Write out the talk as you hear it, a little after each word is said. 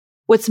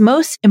What's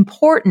most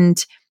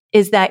important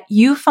is that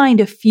you find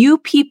a few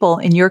people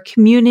in your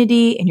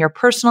community, in your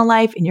personal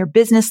life, in your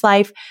business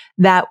life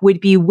that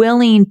would be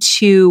willing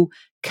to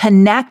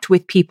connect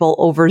with people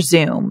over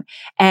Zoom,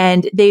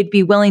 and they'd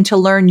be willing to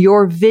learn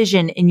your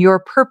vision and your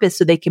purpose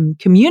so they can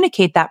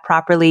communicate that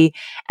properly,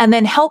 and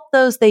then help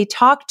those they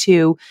talk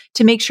to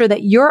make sure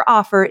that your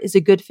offer is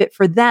a good fit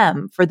for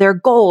them, for their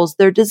goals,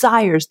 their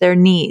desires, their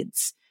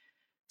needs.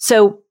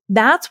 So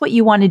that's what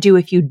you want to do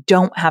if you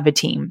don't have a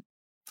team.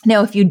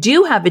 Now, if you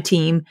do have a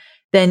team,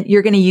 then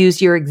you're going to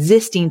use your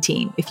existing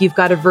team. If you've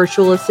got a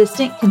virtual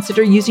assistant,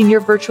 consider using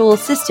your virtual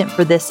assistant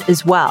for this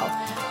as well.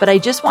 But I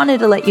just wanted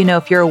to let you know,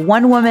 if you're a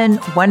one-woman,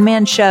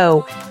 one-man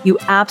show, you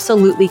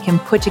absolutely can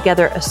put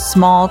together a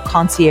small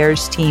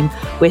concierge team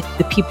with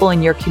the people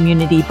in your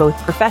community,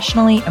 both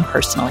professionally and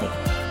personally.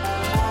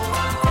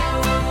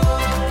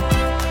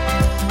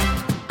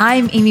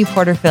 I'm Amy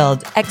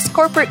Porterfield,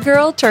 ex-corporate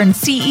girl turned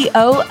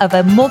CEO of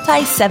a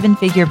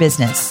multi-seven-figure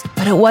business.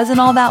 But it wasn't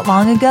all that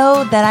long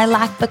ago that I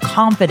lacked the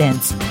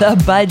confidence,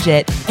 the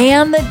budget,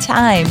 and the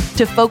time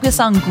to focus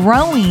on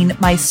growing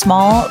my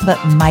small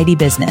but mighty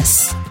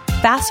business.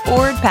 Fast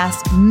forward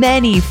past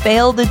many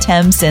failed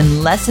attempts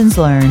and lessons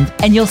learned,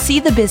 and you'll see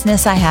the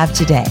business I have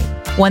today.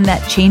 One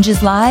that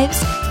changes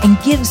lives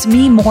and gives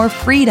me more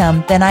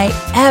freedom than I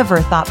ever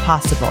thought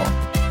possible.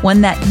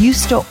 One that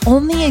used to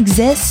only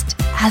exist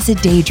as a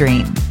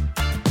daydream.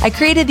 I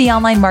created the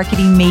Online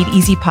Marketing Made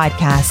Easy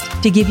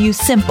podcast to give you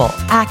simple,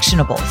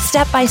 actionable,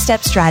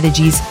 step-by-step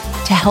strategies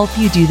to help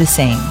you do the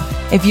same.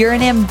 If you're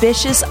an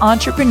ambitious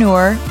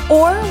entrepreneur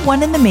or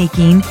one in the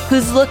making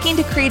who's looking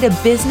to create a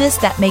business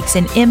that makes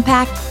an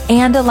impact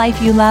and a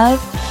life you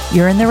love,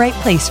 you're in the right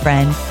place,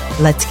 friend.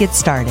 Let's get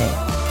started.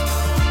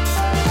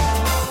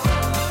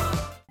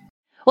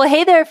 Well,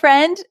 hey there,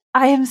 friend.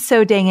 I am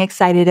so dang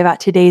excited about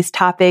today's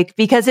topic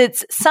because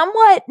it's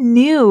somewhat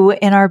new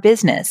in our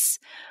business.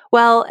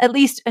 Well, at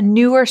least a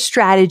newer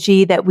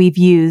strategy that we've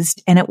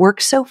used, and it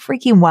works so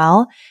freaking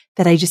well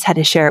that I just had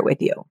to share it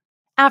with you.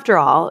 After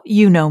all,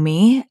 you know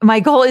me. My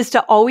goal is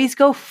to always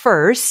go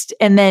first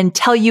and then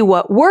tell you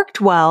what worked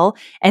well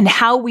and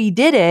how we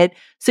did it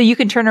so you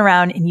can turn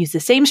around and use the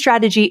same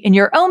strategy in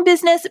your own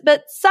business,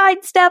 but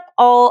sidestep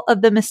all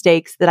of the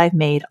mistakes that I've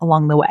made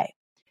along the way.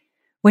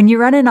 When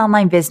you run an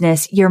online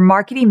business, your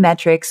marketing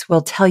metrics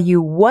will tell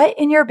you what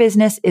in your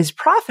business is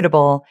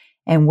profitable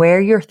and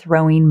where you're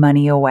throwing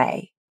money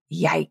away.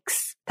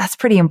 Yikes. That's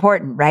pretty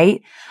important,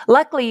 right?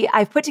 Luckily,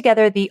 I've put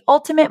together the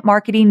Ultimate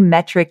Marketing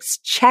Metrics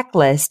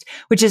Checklist,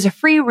 which is a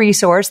free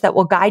resource that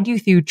will guide you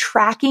through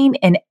tracking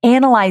and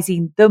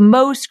analyzing the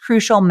most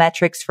crucial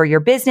metrics for your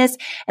business.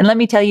 And let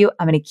me tell you,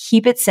 I'm going to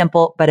keep it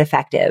simple but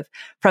effective.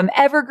 From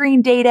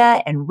evergreen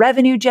data and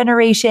revenue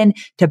generation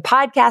to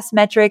podcast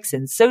metrics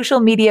and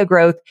social media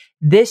growth,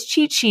 this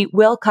cheat sheet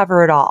will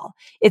cover it all.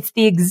 It's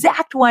the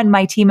exact one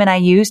my team and I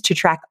use to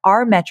track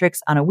our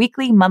metrics on a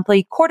weekly,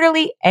 monthly,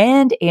 quarterly,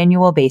 and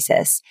annual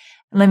basis.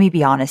 Let me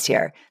be honest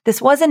here. This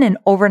wasn't an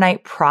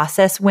overnight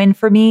process win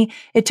for me.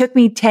 It took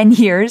me 10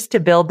 years to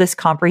build this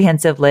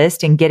comprehensive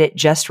list and get it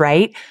just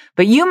right.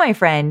 But you, my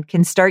friend,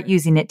 can start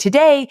using it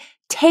today,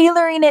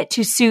 tailoring it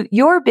to suit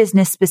your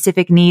business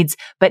specific needs,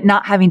 but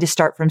not having to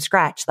start from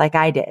scratch like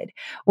I did.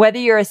 Whether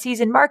you're a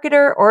seasoned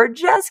marketer or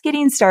just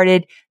getting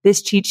started,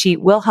 this cheat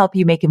sheet will help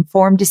you make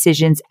informed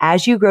decisions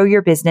as you grow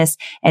your business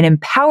and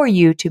empower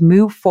you to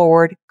move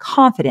forward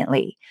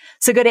confidently.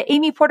 So go to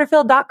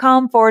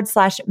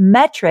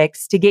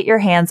amyporterfield.com/metrics to get your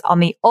hands on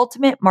the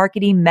Ultimate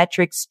Marketing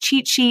Metrics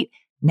cheat sheet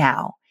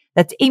now.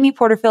 That's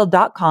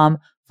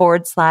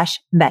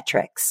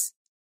amyporterfield.com/metrics.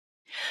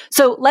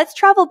 So let's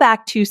travel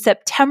back to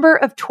September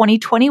of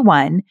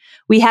 2021.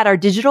 We had our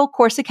Digital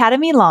Course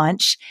Academy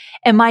launch,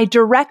 and my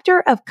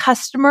director of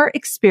customer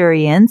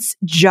experience,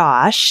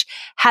 Josh,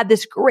 had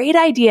this great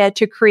idea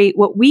to create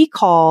what we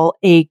call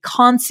a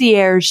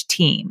concierge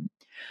team,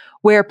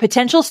 where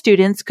potential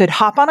students could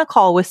hop on a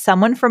call with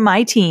someone from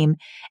my team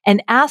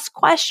and ask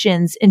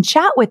questions and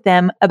chat with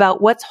them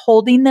about what's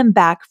holding them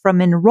back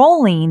from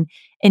enrolling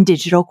in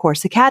Digital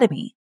Course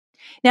Academy.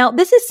 Now,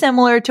 this is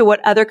similar to what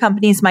other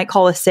companies might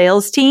call a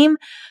sales team,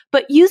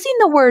 but using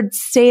the word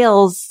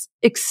sales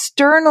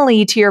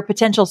externally to your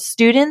potential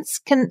students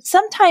can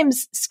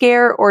sometimes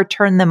scare or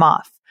turn them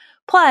off.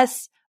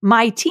 Plus,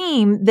 my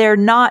team, they're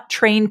not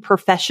trained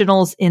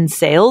professionals in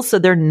sales, so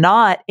they're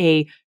not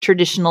a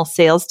traditional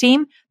sales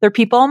team. They're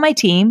people on my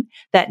team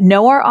that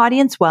know our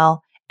audience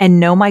well and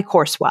know my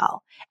course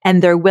well,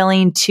 and they're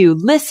willing to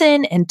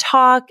listen and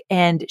talk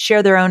and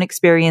share their own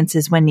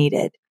experiences when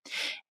needed.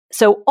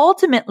 So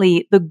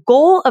ultimately, the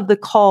goal of the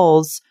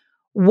calls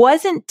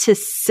wasn't to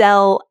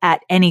sell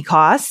at any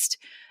cost,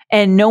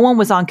 and no one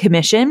was on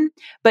commission,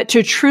 but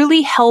to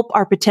truly help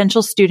our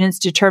potential students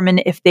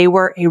determine if they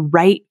were a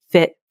right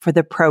fit for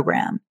the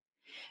program.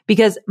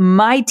 Because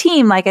my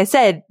team, like I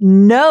said,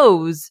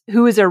 knows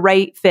who is a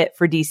right fit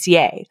for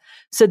DCA.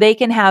 So they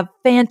can have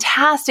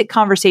fantastic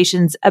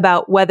conversations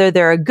about whether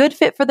they're a good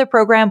fit for the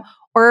program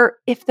or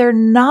if they're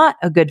not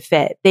a good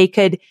fit. They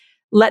could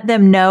let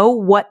them know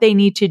what they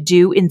need to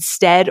do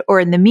instead or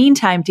in the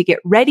meantime to get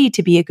ready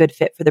to be a good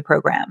fit for the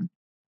program.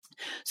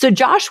 So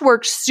Josh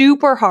worked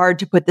super hard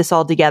to put this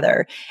all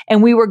together,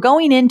 and we were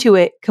going into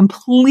it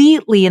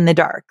completely in the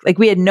dark. Like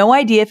we had no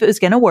idea if it was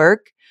going to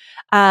work.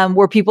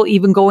 Were people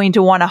even going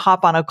to want to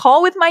hop on a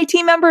call with my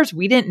team members?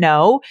 We didn't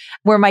know.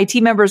 Were my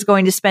team members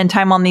going to spend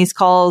time on these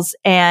calls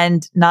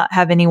and not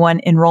have anyone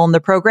enroll in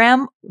the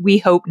program? We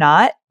hope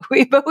not,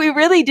 but we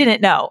really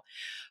didn't know.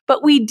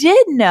 But we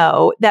did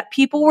know that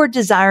people were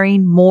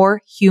desiring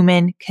more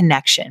human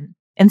connection.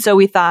 And so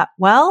we thought,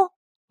 well,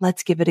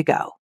 let's give it a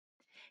go.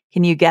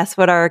 Can you guess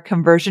what our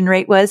conversion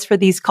rate was for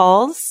these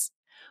calls?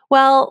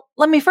 Well,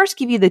 let me first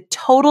give you the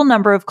total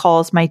number of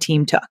calls my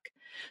team took.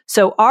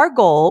 So our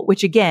goal,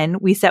 which again,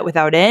 we set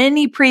without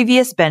any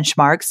previous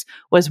benchmarks,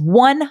 was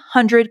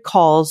 100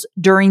 calls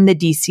during the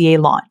DCA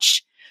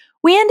launch.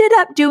 We ended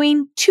up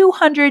doing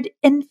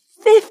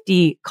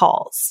 250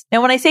 calls.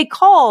 Now, when I say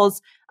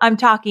calls, I'm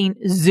talking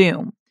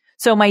Zoom.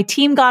 So my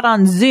team got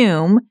on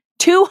Zoom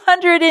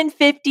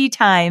 250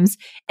 times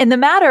in the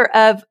matter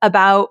of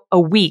about a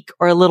week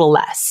or a little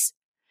less.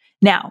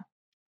 Now,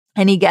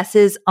 any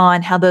guesses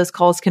on how those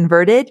calls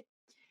converted?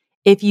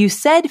 If you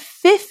said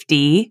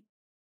 50,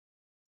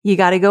 you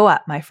got to go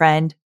up, my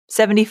friend.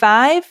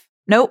 75?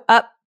 Nope.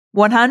 Up.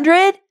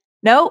 100?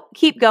 Nope.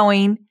 Keep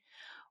going.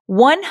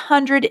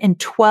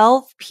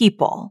 112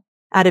 people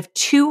out of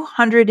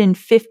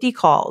 250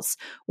 calls,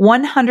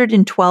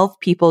 112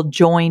 people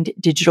joined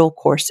Digital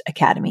Course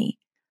Academy.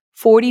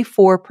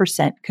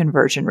 44%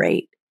 conversion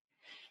rate.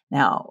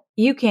 Now,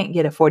 you can't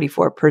get a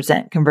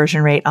 44%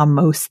 conversion rate on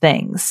most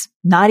things,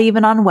 not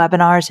even on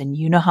webinars, and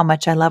you know how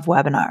much I love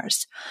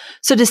webinars.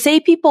 So to say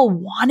people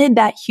wanted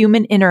that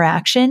human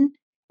interaction,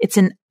 it's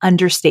an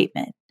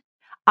understatement.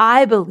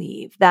 I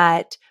believe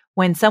that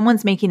when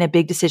someone's making a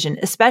big decision,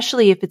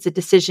 especially if it's a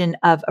decision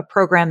of a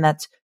program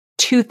that's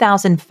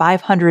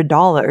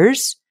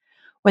 $2,500,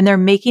 when they're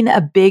making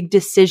a big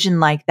decision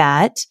like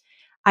that,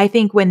 I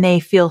think when they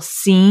feel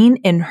seen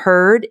and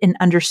heard and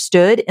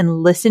understood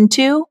and listened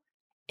to,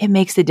 it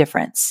makes a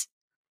difference.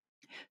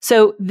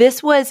 So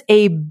this was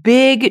a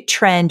big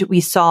trend we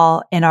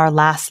saw in our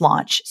last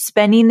launch,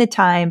 spending the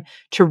time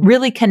to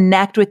really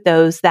connect with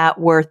those that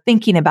were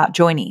thinking about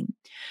joining.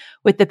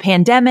 With the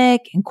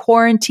pandemic and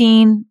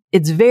quarantine,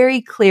 it's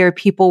very clear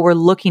people were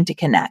looking to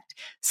connect,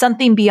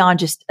 something beyond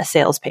just a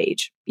sales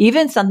page,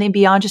 even something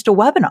beyond just a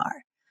webinar.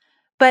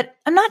 But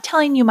I'm not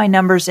telling you my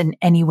numbers in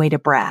any way to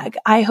brag.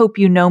 I hope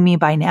you know me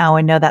by now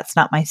and know that's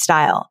not my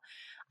style.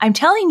 I'm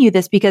telling you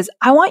this because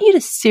I want you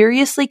to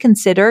seriously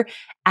consider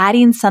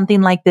adding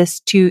something like this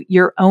to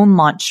your own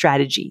launch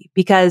strategy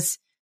because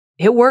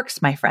it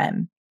works, my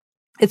friend.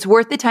 It's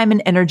worth the time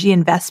and energy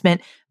investment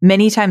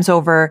many times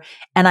over.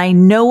 And I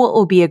know it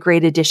will be a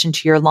great addition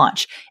to your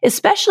launch,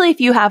 especially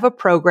if you have a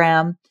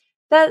program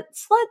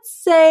that's, let's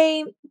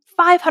say,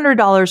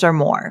 $500 or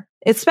more.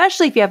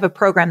 Especially if you have a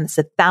program that's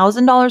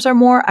 $1,000 or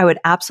more, I would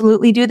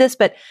absolutely do this,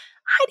 but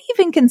I'd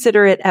even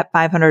consider it at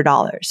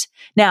 $500.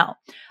 Now,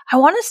 I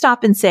want to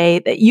stop and say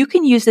that you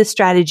can use this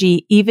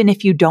strategy even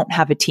if you don't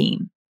have a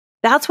team.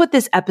 That's what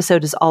this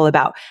episode is all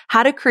about.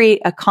 How to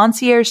create a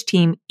concierge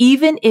team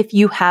even if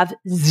you have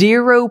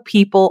 0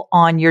 people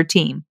on your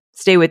team.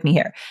 Stay with me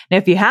here. Now,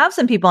 if you have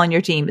some people on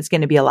your team, it's going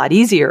to be a lot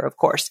easier, of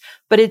course,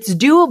 but it's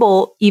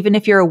doable even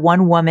if you're a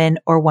one-woman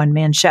or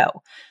one-man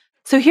show.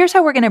 So here's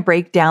how we're going to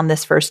break down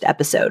this first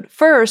episode.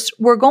 First,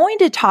 we're going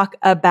to talk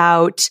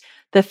about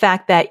the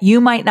fact that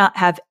you might not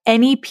have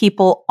any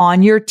people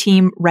on your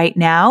team right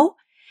now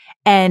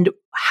and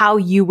how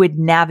you would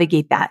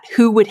navigate that.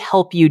 Who would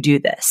help you do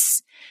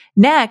this?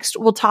 Next,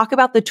 we'll talk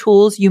about the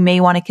tools you may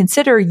want to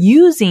consider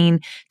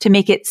using to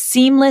make it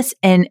seamless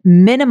and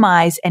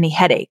minimize any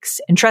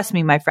headaches. And trust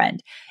me, my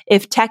friend,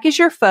 if tech is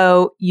your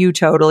foe, you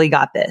totally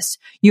got this.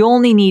 You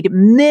only need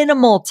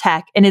minimal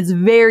tech and it's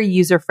very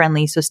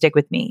user-friendly, so stick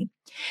with me.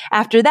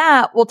 After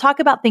that, we'll talk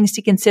about things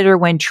to consider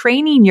when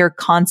training your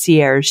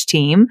concierge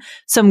team,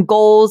 some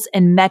goals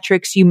and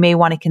metrics you may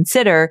want to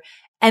consider,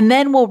 and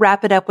then we'll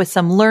wrap it up with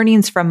some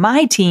learnings from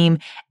my team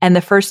and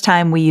the first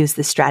time we use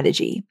this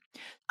strategy.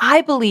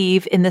 I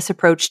believe in this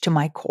approach to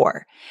my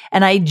core,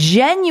 and I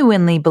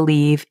genuinely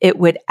believe it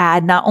would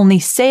add not only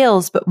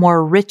sales, but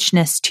more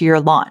richness to your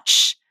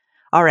launch.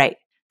 All right.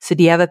 So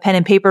do you have a pen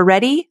and paper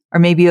ready? Or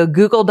maybe a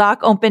Google Doc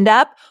opened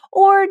up?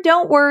 Or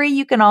don't worry,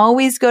 you can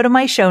always go to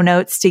my show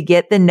notes to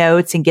get the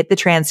notes and get the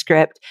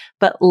transcript.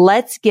 But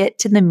let's get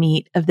to the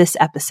meat of this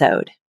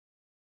episode.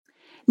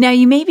 Now,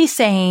 you may be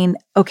saying,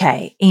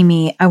 okay,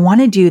 Amy, I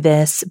want to do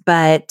this,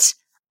 but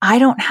I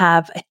don't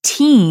have a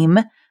team.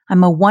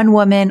 I'm a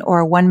one-woman or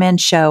a one-man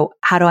show.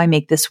 How do I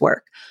make this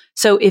work?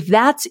 So if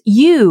that's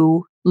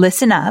you,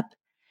 listen up,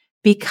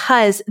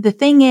 because the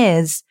thing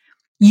is,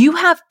 you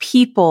have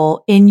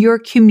people in your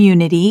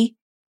community,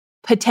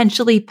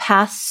 potentially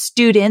past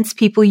students,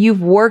 people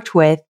you've worked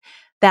with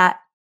that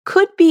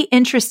could be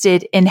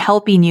interested in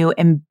helping you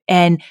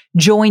and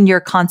join your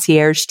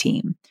concierge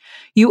team.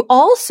 You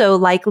also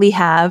likely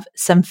have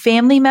some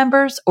family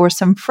members or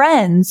some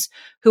friends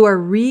who are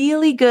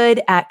really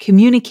good at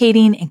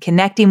communicating and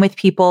connecting with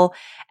people.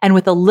 And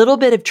with a little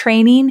bit of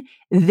training,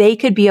 they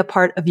could be a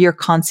part of your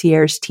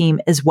concierge team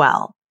as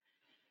well.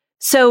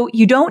 So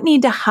you don't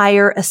need to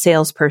hire a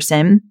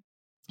salesperson.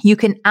 You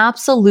can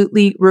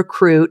absolutely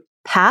recruit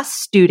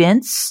past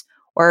students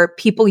or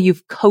people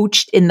you've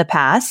coached in the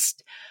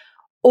past,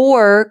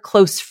 or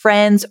close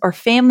friends or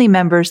family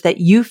members that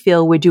you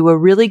feel would do a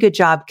really good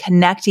job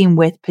connecting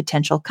with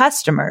potential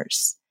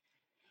customers.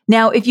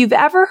 Now, if you've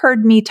ever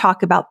heard me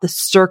talk about the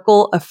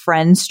circle of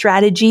friends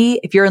strategy,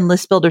 if you're in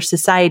List Builder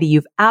Society,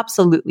 you've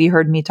absolutely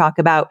heard me talk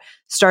about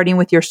starting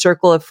with your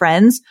circle of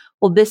friends.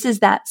 Well, this is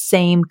that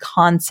same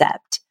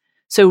concept.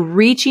 So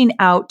reaching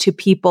out to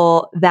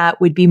people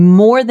that would be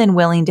more than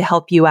willing to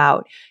help you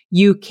out.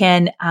 You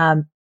can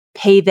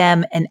pay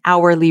them an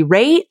hourly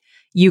rate.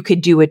 You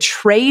could do a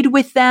trade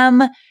with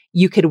them.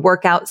 You could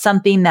work out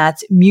something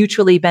that's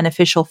mutually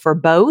beneficial for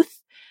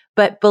both.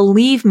 But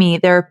believe me,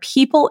 there are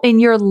people in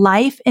your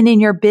life and in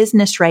your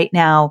business right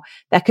now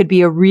that could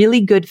be a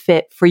really good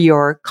fit for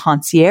your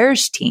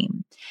concierge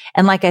team.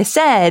 And like I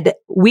said,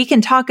 we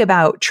can talk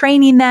about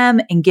training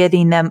them and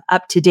getting them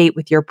up to date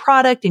with your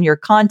product and your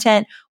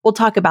content. We'll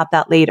talk about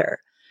that later.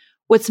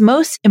 What's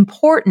most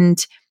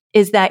important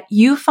is that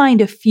you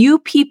find a few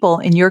people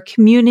in your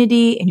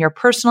community, in your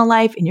personal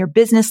life, in your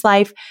business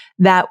life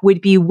that would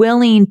be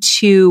willing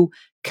to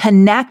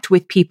connect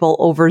with people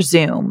over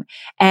Zoom,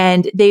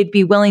 and they'd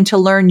be willing to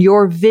learn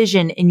your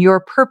vision and your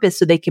purpose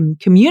so they can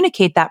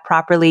communicate that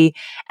properly,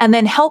 and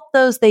then help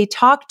those they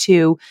talk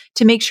to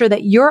make sure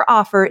that your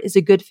offer is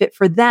a good fit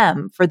for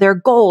them, for their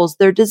goals,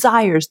 their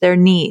desires, their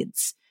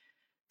needs.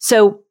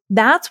 So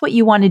that's what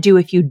you want to do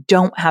if you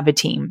don't have a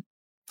team.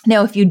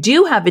 Now, if you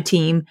do have a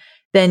team,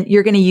 then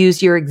you're going to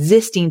use your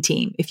existing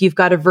team. If you've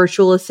got a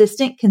virtual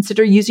assistant,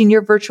 consider using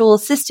your virtual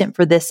assistant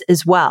for this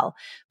as well.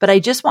 But I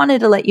just wanted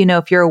to let you know,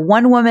 if you're a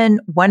one-woman,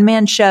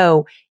 one-man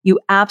show, you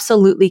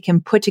absolutely can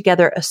put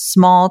together a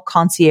small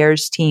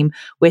concierge team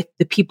with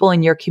the people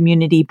in your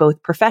community,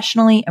 both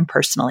professionally and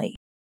personally.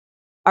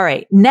 All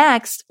right.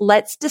 Next,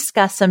 let's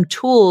discuss some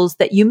tools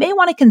that you may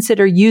want to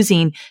consider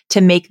using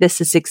to make this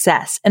a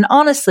success and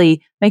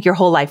honestly make your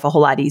whole life a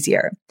whole lot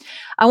easier.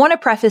 I want to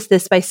preface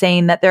this by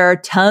saying that there are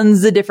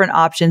tons of different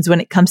options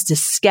when it comes to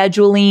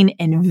scheduling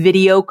and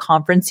video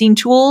conferencing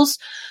tools.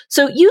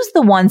 So use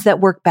the ones that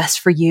work best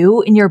for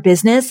you in your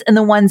business and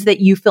the ones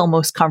that you feel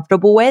most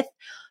comfortable with.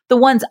 The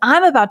ones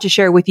I'm about to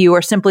share with you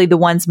are simply the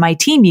ones my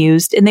team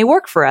used and they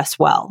work for us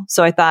well.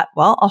 So I thought,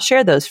 well, I'll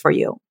share those for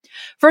you.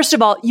 First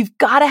of all, you've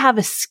got to have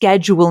a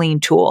scheduling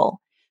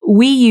tool.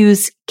 We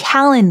use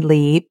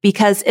Calendly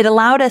because it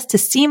allowed us to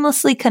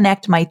seamlessly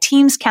connect my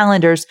team's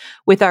calendars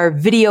with our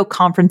video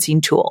conferencing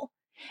tool.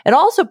 It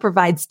also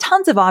provides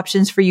tons of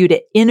options for you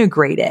to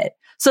integrate it.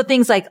 So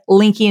things like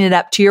linking it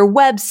up to your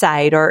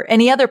website or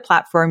any other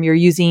platform you're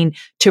using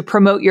to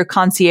promote your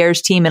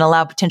concierge team and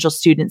allow potential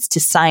students to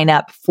sign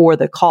up for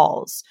the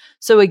calls.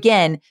 So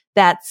again,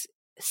 that's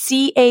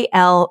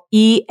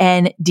Calendly.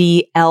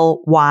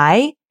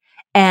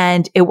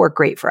 And it worked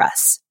great for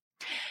us.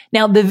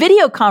 Now, the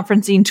video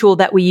conferencing tool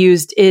that we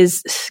used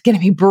is going to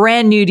be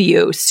brand new to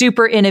you,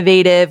 super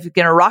innovative,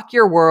 going to rock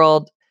your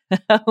world.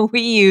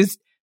 We used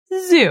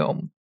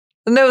Zoom.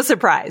 No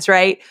surprise,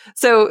 right?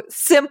 So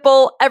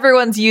simple.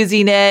 Everyone's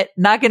using it.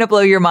 Not going to blow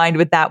your mind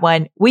with that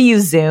one. We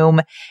use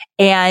Zoom,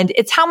 and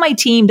it's how my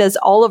team does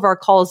all of our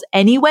calls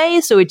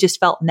anyway. So it just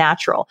felt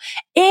natural.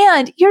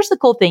 And here's the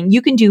cool thing.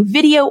 You can do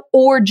video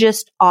or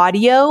just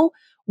audio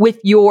with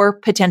your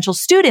potential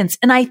students.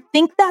 And I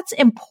think that's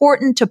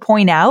important to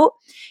point out.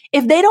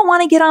 If they don't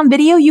want to get on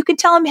video, you can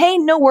tell them, hey,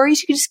 no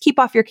worries. You can just keep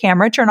off your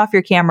camera, turn off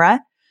your camera.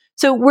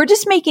 So we're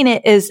just making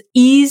it as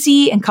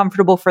easy and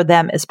comfortable for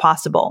them as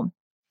possible.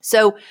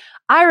 So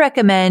I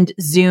recommend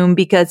Zoom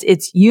because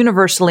it's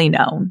universally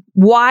known,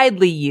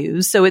 widely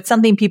used. So it's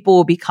something people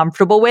will be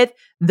comfortable with.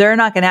 They're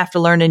not going to have to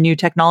learn a new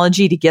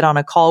technology to get on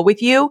a call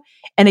with you.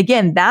 And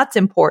again, that's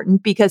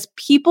important because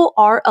people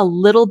are a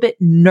little bit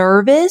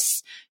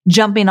nervous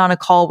jumping on a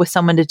call with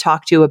someone to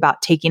talk to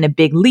about taking a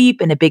big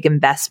leap and a big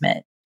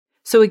investment.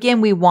 So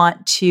again, we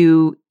want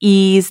to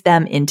ease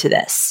them into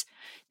this.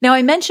 Now,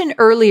 I mentioned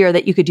earlier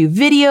that you could do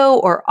video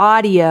or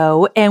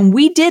audio, and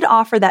we did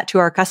offer that to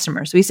our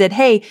customers. We said,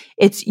 hey,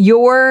 it's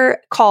your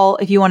call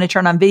if you want to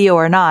turn on video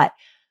or not.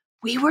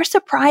 We were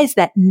surprised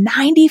that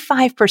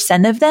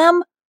 95% of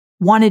them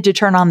wanted to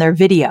turn on their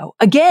video.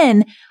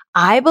 Again,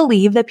 I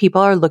believe that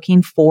people are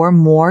looking for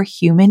more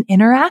human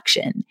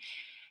interaction.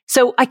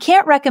 So I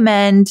can't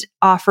recommend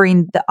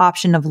offering the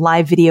option of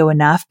live video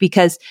enough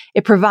because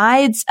it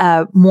provides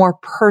a more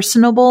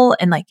personable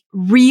and like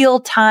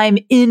real-time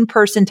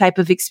in-person type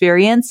of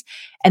experience.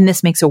 And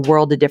this makes a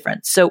world of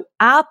difference. So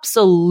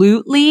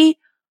absolutely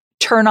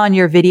turn on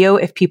your video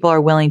if people are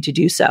willing to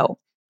do so.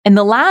 And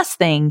the last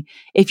thing,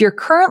 if you're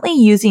currently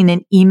using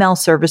an email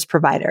service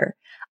provider,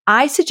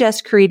 I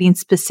suggest creating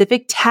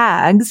specific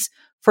tags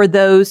for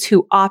those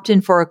who opt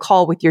in for a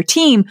call with your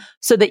team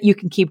so that you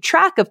can keep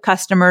track of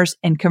customers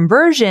and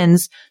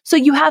conversions so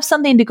you have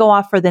something to go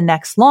off for the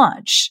next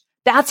launch.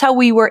 That's how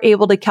we were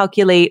able to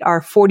calculate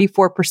our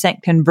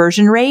 44%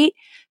 conversion rate,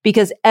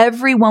 because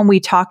everyone we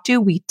talked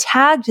to, we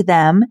tagged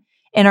them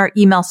in our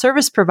email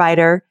service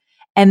provider.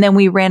 And then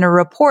we ran a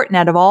report. And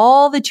out of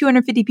all the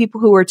 250 people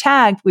who were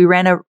tagged, we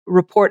ran a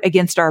report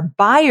against our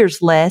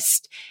buyers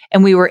list,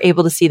 and we were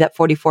able to see that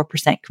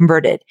 44%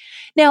 converted.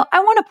 Now,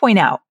 I want to point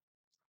out,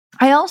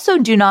 I also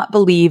do not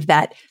believe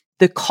that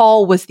the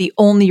call was the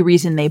only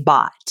reason they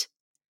bought.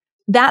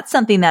 That's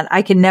something that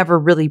I can never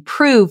really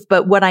prove.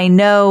 But what I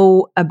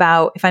know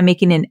about, if I'm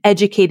making an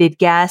educated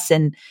guess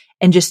and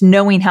just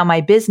knowing how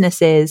my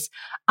business is,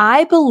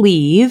 I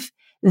believe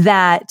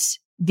that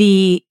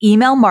the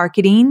email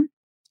marketing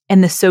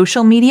and the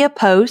social media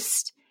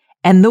posts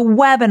and the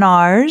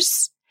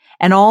webinars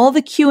and all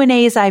the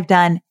Q&As I've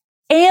done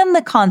and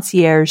the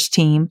concierge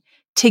team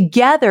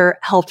together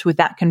helped with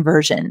that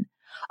conversion.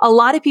 A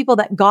lot of people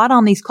that got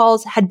on these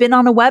calls had been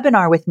on a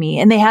webinar with me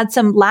and they had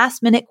some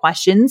last minute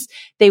questions.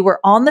 They were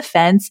on the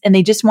fence and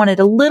they just wanted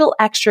a little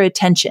extra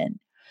attention.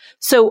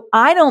 So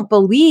I don't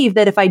believe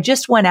that if I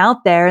just went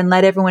out there and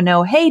let everyone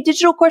know, hey,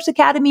 Digital Course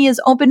Academy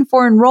is open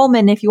for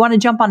enrollment. If you want to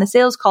jump on a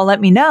sales call,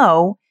 let me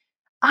know.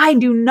 I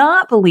do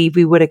not believe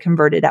we would have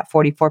converted at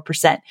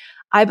 44%.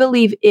 I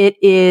believe it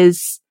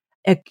is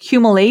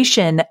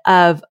accumulation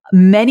of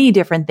many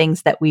different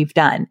things that we've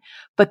done.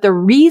 But the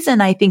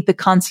reason I think the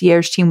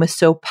concierge team was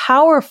so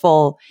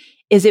powerful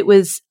is it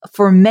was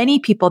for many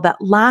people that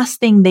last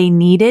thing they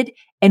needed.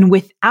 And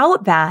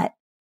without that,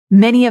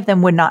 many of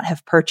them would not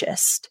have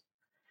purchased.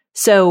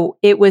 So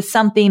it was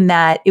something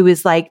that it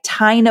was like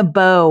tying a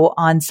bow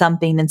on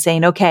something and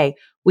saying, okay,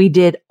 we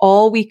did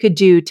all we could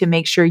do to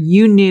make sure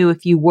you knew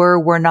if you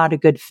were not a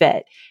good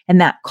fit.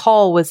 And that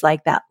call was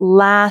like that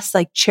last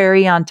like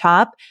cherry on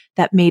top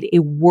that made a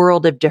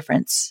world of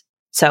difference.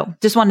 So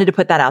just wanted to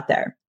put that out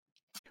there.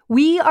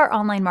 We are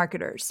online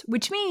marketers,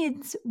 which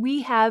means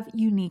we have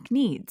unique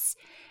needs.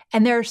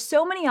 And there are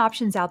so many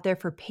options out there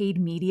for paid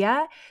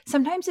media.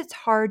 Sometimes it's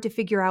hard to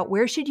figure out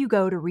where should you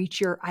go to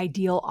reach your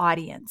ideal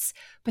audience.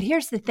 But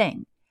here's the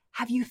thing.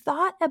 Have you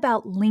thought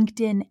about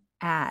LinkedIn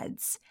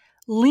ads?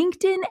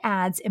 LinkedIn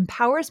ads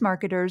empowers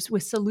marketers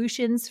with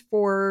solutions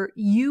for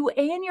you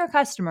and your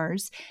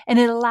customers, and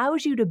it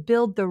allows you to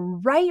build the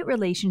right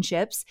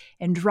relationships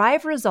and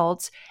drive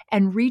results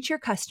and reach your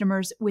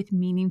customers with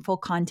meaningful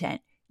content.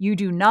 You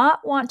do not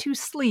want to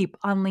sleep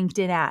on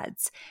LinkedIn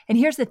ads. And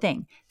here's the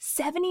thing,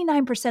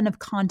 79% of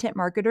content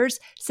marketers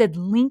said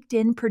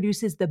LinkedIn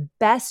produces the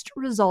best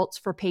results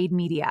for paid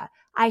media.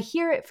 I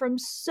hear it from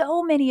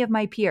so many of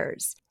my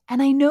peers.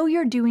 And I know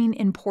you're doing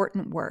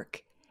important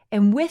work.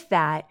 And with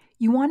that,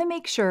 you want to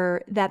make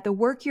sure that the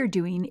work you're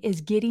doing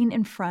is getting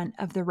in front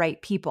of the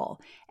right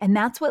people. And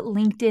that's what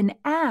LinkedIn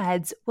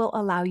ads will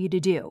allow you to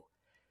do.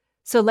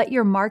 So let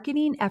your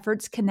marketing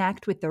efforts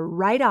connect with the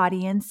right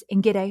audience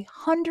and get a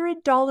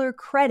 $100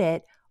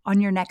 credit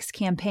on your next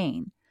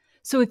campaign.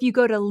 So if you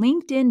go to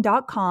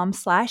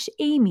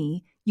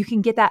linkedin.com/Amy, you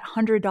can get that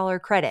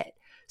 $100 credit.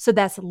 So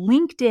that's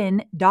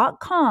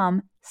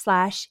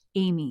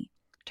linkedin.com/Amy.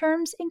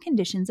 Terms and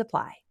conditions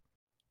apply.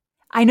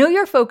 I know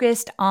you're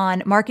focused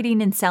on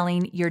marketing and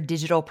selling your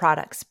digital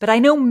products, but I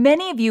know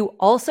many of you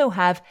also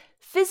have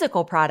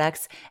physical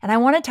products, and I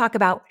want to talk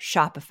about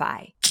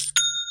Shopify.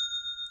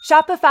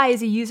 Shopify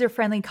is a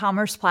user-friendly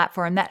commerce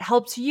platform that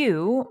helps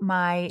you,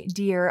 my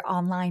dear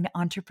online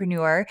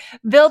entrepreneur,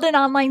 build an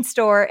online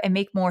store and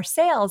make more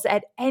sales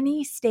at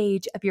any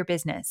stage of your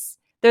business.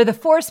 They're the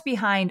force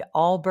behind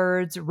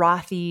Allbirds,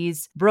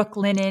 Rothy's,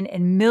 Brooklinen,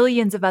 and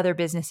millions of other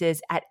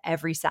businesses at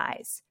every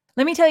size.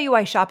 Let me tell you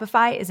why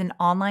Shopify is an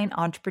online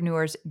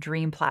entrepreneur's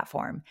dream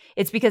platform.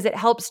 It's because it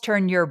helps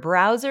turn your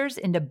browsers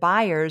into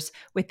buyers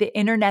with the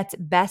internet's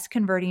best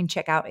converting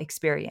checkout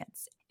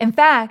experience. In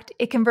fact,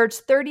 it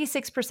converts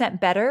 36%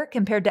 better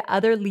compared to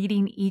other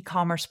leading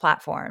e-commerce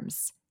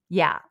platforms.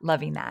 Yeah,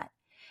 loving that.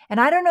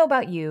 And I don't know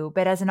about you,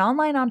 but as an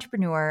online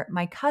entrepreneur,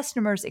 my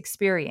customers'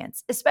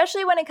 experience,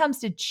 especially when it comes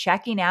to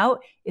checking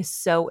out, is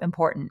so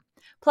important.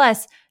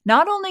 Plus,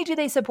 not only do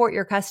they support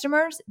your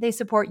customers, they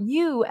support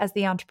you as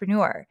the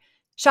entrepreneur.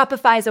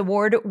 Shopify's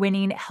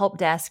award-winning help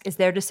desk is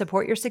there to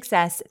support your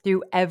success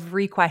through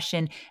every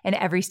question and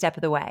every step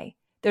of the way.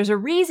 There's a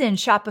reason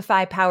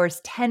Shopify powers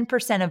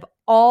 10% of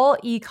all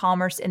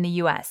e-commerce in the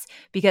US,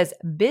 because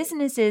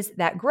businesses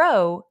that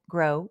grow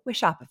with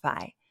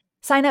Shopify.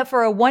 Sign up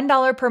for a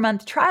 $1 per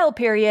month trial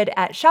period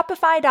at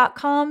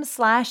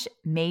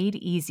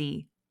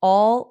shopify.com/madeeasy,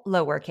 all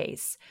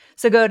lowercase.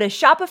 So go to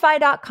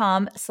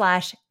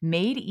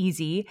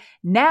shopify.com/madeeasy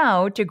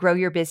now to grow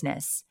your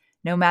business,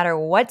 no matter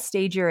what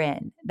stage you're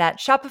in.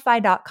 That's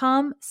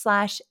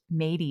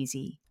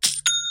shopify.com/madeeasy.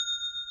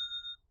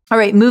 All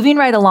right, moving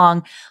right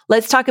along,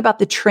 let's talk about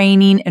the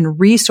training and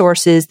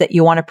resources that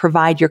you want to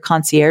provide your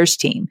concierge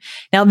team.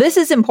 Now, this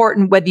is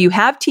important whether you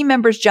have team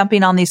members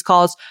jumping on these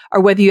calls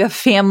or whether you have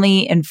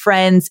family and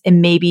friends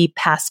and maybe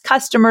past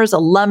customers,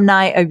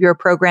 alumni of your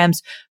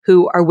programs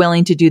who are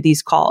willing to do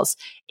these calls.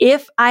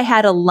 If I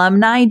had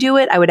alumni do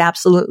it, I would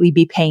absolutely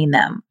be paying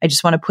them. I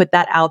just want to put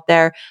that out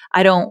there.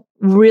 I don't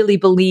really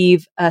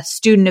believe a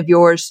student of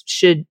yours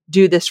should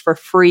do this for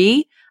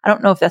free. I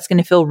don't know if that's going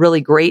to feel really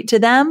great to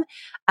them.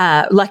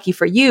 Lucky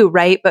for you,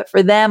 right? But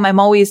for them, I'm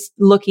always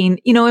looking,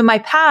 in my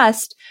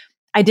past,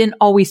 I didn't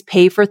always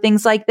pay for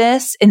things like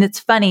this. And it's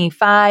funny,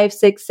 5,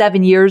 6,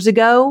 7 years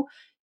ago,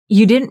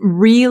 you didn't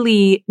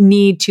really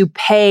need to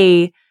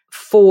pay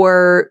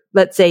for,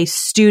 let's say,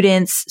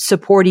 students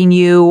supporting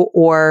you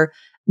or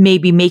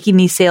maybe making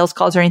these sales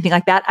calls or anything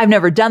like that. I've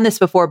never done this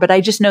before, but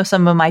I just know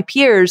some of my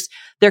peers,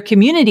 their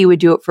community would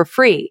do it for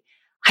free.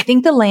 I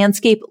think the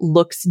landscape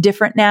looks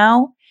different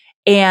now.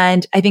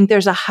 And I think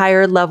there's a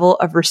higher level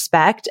of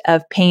respect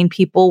of paying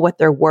people what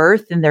they're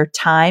worth and their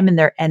time and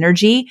their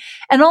energy.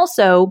 And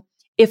also,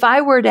 if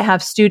I were to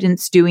have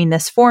students doing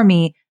this for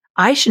me,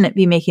 I shouldn't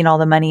be making all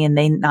the money and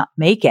they not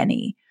make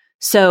any.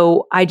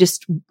 So I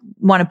just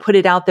want to put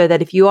it out there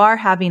that if you are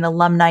having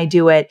alumni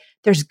do it,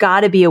 there's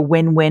got to be a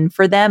win-win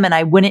for them. And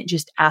I wouldn't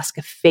just ask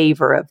a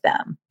favor of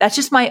them. That's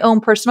just my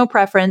own personal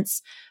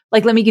preference.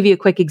 Like, let me give you a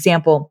quick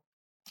example.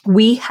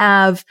 We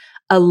have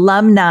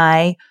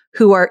alumni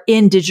who are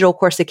in Digital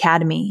Course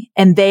Academy,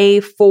 and they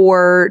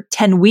for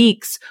 10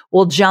 weeks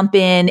will jump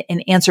in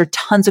and answer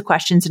tons of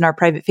questions in our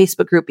private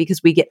Facebook group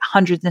because we get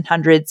hundreds and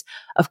hundreds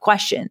of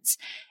questions.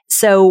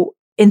 So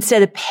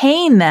instead of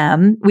paying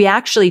them, we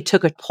actually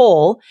took a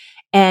poll,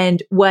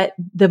 and what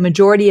the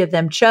majority of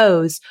them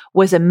chose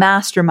was a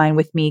mastermind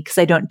with me because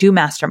I don't do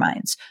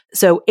masterminds.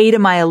 So 8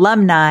 of my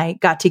alumni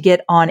got to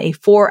get on a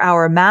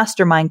 4-hour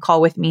mastermind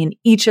call with me, and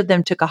each of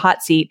them took a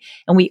hot seat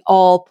and we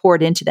all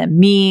poured into them,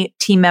 me,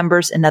 team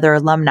members, and other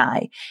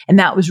alumni. And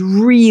that was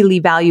really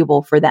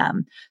valuable for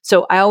them.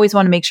 So I always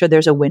want to make sure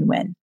there's a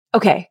win-win.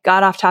 Okay,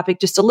 got off topic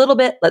just a little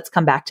bit. Let's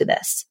come back to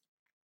this.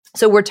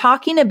 So we're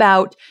talking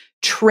about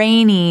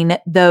training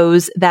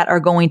those that are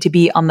going to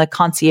be on the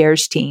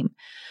concierge team.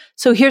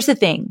 So here's the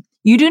thing.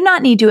 You do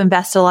not need to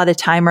invest a lot of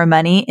time or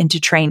money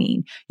into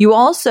training. You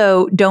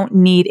also don't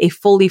need a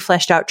fully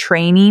fleshed out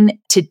training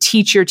to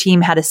teach your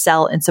team how to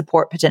sell and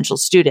support potential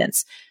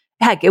students.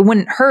 Heck, it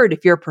wouldn't hurt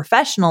if you're a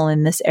professional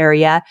in this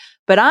area,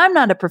 but I'm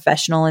not a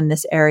professional in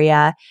this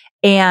area.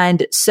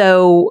 And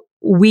so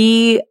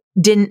we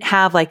didn't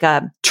have like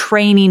a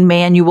training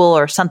manual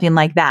or something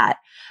like that.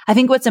 I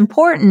think what's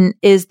important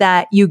is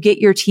that you get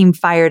your team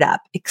fired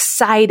up,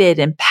 excited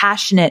and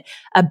passionate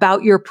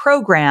about your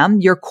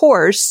program, your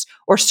course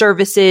or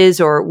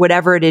services or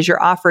whatever it is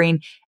you're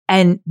offering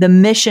and the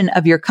mission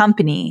of your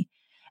company.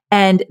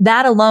 And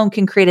that alone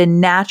can create a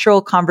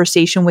natural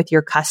conversation with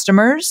your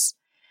customers.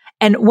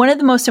 And one of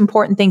the most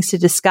important things to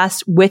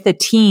discuss with a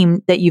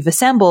team that you've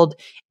assembled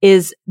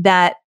is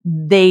that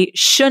they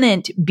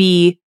shouldn't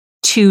be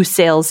too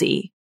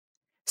salesy.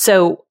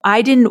 So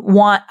I didn't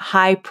want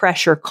high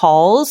pressure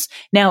calls.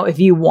 Now, if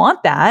you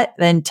want that,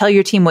 then tell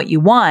your team what you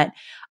want.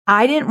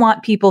 I didn't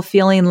want people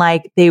feeling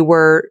like they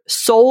were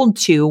sold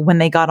to when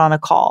they got on a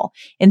call.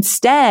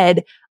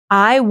 Instead,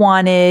 I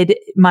wanted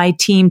my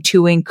team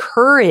to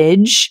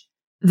encourage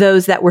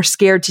those that were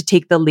scared to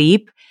take the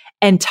leap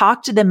and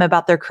talk to them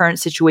about their current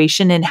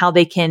situation and how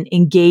they can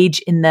engage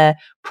in the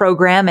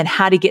program and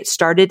how to get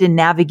started and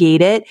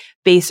navigate it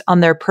based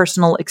on their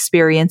personal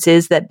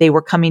experiences that they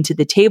were coming to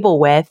the table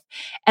with.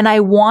 And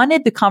I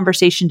wanted the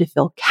conversation to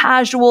feel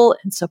casual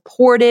and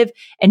supportive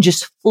and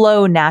just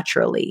flow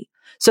naturally.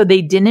 So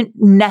they didn't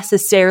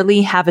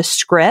necessarily have a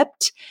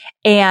script,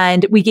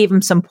 and we gave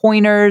them some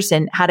pointers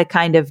and how to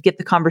kind of get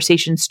the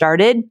conversation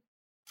started,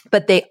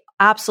 but they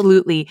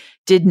absolutely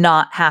did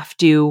not have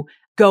to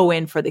go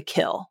in for the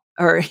kill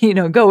or,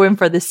 go in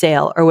for the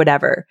sale or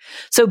whatever.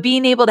 So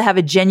being able to have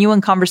a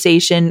genuine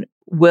conversation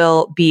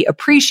will be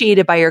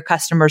appreciated by your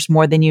customers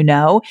more than you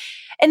know.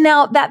 And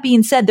now that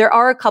being said, there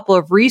are a couple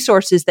of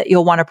resources that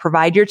you'll want to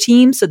provide your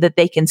team so that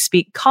they can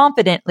speak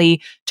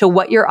confidently to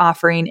what you're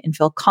offering and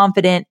feel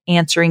confident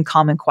answering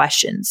common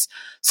questions.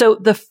 So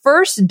the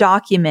first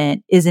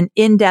document is an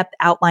in-depth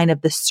outline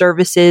of the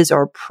services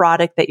or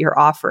product that you're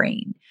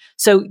offering.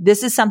 So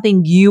this is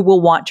something you will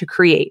want to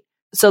create.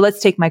 So let's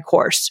take my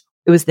course.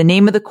 It was the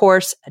name of the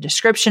course, a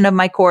description of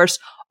my course,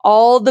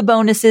 all the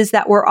bonuses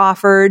that were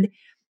offered,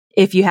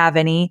 if you have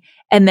any,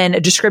 and then a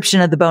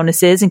description of the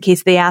bonuses in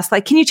case they ask,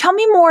 like, can you tell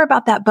me more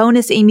about that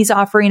bonus Amy's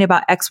offering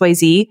about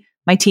XYZ?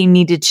 My team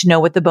needed to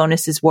know what the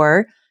bonuses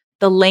were,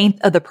 the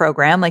length of the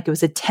program, like it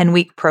was a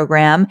 10-week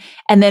program,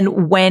 and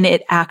then when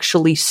it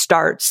actually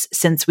starts,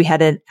 since we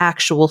had an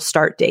actual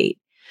start date.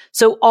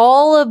 So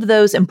all of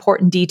those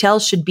important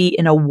details should be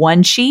in a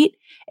one sheet,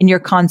 and your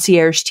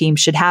concierge team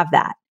should have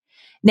that.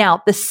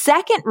 Now, the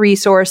second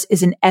resource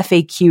is an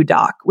FAQ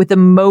doc with the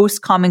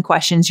most common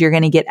questions you're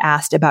going to get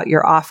asked about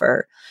your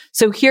offer.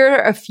 So here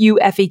are a few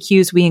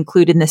FAQs we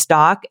include in this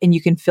doc, and you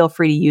can feel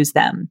free to use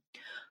them.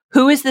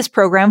 Who is this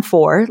program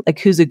for? Like,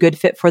 who's a good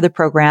fit for the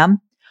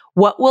program?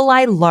 What will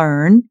I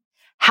learn?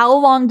 How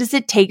long does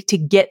it take to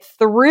get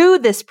through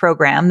this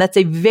program? That's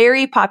a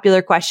very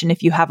popular question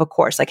if you have a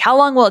course. Like, how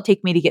long will it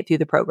take me to get through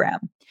the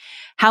program?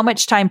 How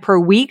much time per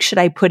week should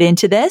I put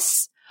into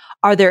this?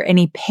 Are there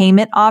any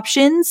payment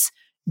options?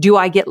 Do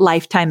I get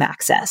lifetime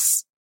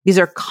access? These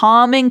are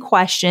common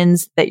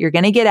questions that you're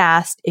going to get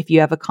asked if you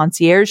have a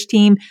concierge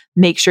team.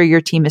 Make sure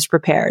your team is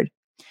prepared.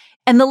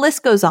 And the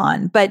list goes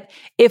on. But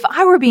if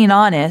I were being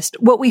honest,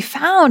 what we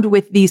found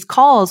with these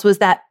calls was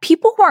that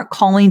people weren't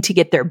calling to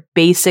get their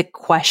basic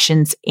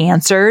questions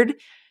answered.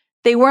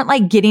 They weren't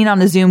like getting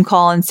on a Zoom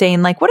call and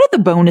saying like, what are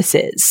the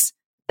bonuses?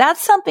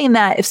 That's something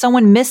that if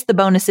someone missed the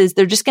bonuses,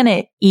 they're just going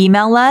to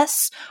email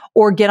us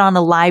or get on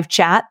a live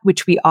chat,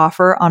 which we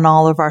offer on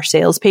all of our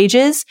sales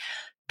pages.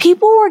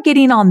 People were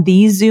getting on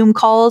these Zoom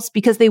calls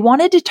because they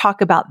wanted to talk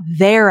about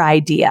their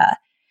idea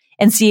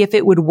and see if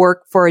it would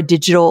work for a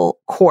digital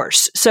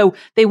course. So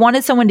they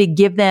wanted someone to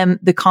give them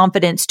the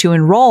confidence to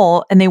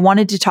enroll, and they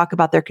wanted to talk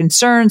about their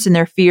concerns and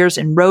their fears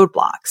and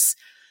roadblocks.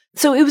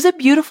 So it was a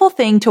beautiful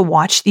thing to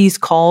watch these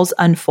calls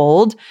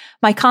unfold.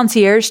 My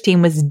concierge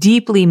team was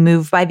deeply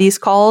moved by these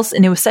calls,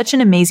 and it was such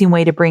an amazing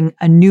way to bring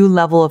a new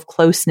level of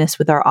closeness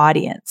with our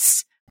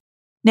audience.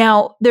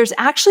 Now, there's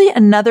actually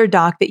another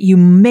doc that you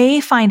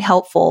may find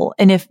helpful.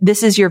 And if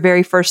this is your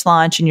very first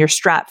launch and you're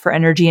strapped for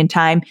energy and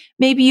time,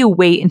 maybe you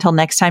wait until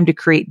next time to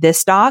create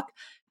this doc.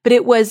 But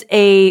it was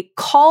a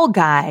call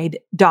guide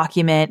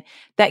document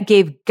that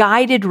gave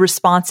guided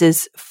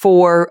responses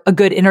for a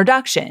good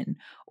introduction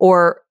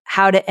or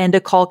how to end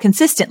a call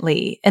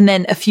consistently, and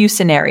then a few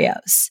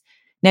scenarios.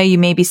 Now you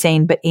may be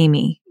saying, but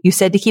Amy, you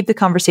said to keep the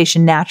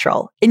conversation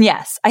natural. And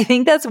yes, I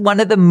think that's one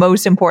of the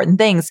most important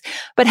things.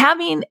 But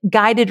having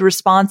guided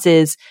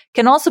responses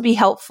can also be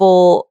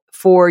helpful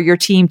for your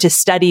team to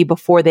study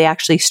before they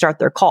actually start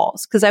their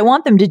calls, because I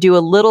want them to do a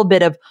little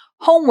bit of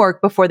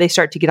homework before they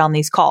start to get on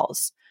these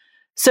calls.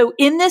 So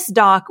in this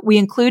doc, we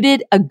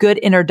included a good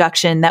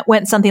introduction that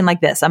went something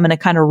like this. I'm going to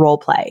kind of role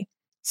play.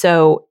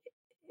 So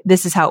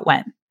this is how it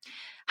went.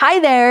 Hi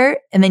there.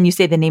 And then you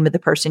say the name of the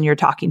person you're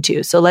talking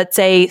to. So let's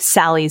say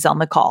Sally's on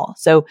the call.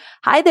 So,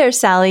 hi there,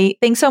 Sally.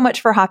 Thanks so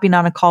much for hopping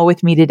on a call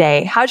with me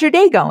today. How's your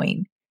day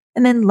going?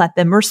 And then let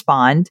them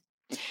respond.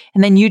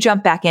 And then you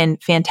jump back in.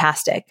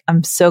 Fantastic.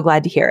 I'm so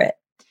glad to hear it.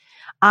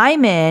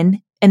 I'm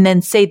in, and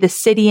then say the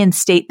city and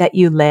state that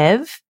you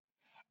live.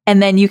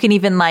 And then you can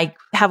even like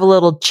have a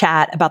little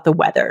chat about the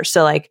weather.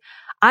 So like,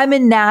 I'm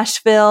in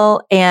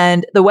Nashville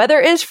and the weather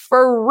is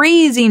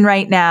freezing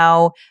right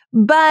now,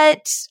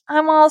 but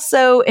I'm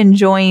also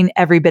enjoying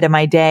every bit of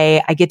my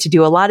day. I get to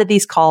do a lot of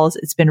these calls.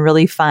 It's been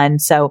really fun.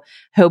 So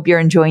I hope you're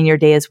enjoying your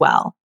day as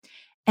well.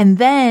 And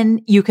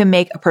then you can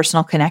make a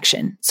personal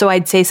connection. So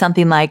I'd say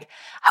something like,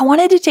 I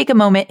wanted to take a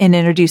moment and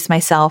introduce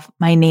myself.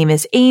 My name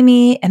is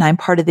Amy and I'm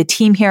part of the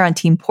team here on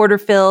Team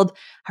Porterfield.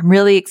 I'm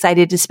really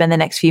excited to spend the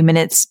next few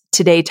minutes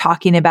today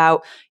talking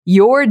about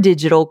your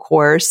digital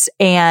course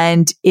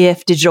and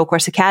if Digital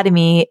Course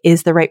Academy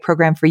is the right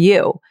program for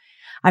you.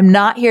 I'm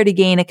not here to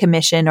gain a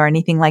commission or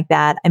anything like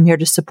that. I'm here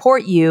to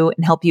support you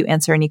and help you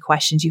answer any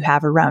questions you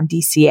have around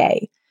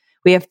DCA.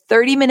 We have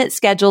 30 minutes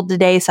scheduled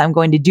today, so I'm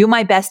going to do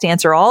my best to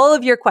answer all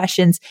of your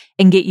questions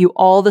and get you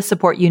all the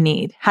support you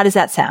need. How does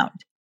that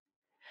sound?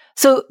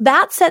 So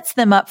that sets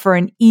them up for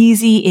an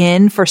easy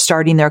in for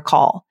starting their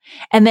call.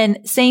 And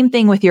then same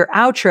thing with your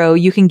outro,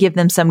 you can give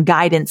them some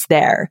guidance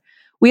there.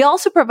 We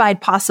also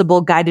provide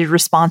possible guided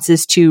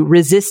responses to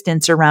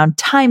resistance around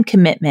time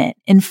commitment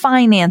and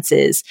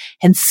finances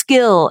and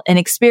skill and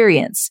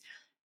experience,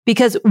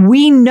 because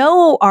we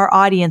know our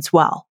audience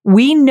well.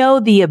 We know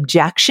the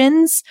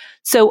objections.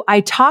 So I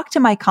talk to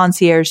my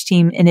concierge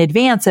team in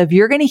advance of,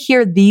 you're going to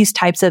hear these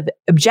types of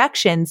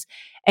objections,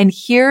 and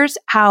here's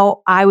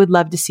how I would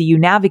love to see you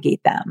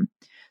navigate them.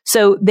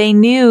 So they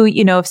knew,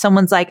 if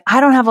someone's like, I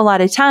don't have a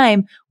lot of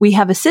time, we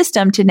have a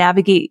system to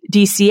navigate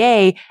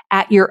DCA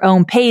at your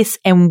own pace,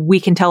 and we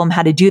can tell them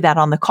how to do that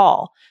on the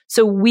call.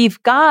 So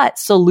we've got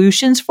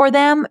solutions for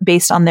them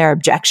based on their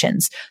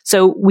objections.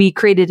 So we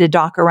created a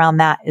doc around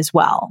that as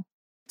well.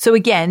 So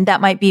again,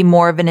 that might be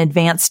more of an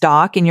advanced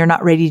doc and you're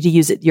not ready to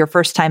use it your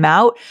first time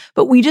out,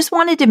 but we just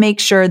wanted to make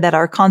sure that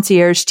our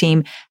concierge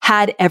team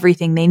had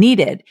everything they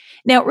needed.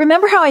 Now,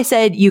 remember how I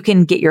said you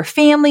can get your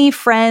family,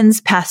 friends,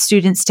 past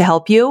students to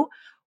help you?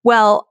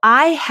 Well,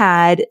 I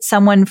had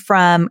someone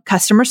from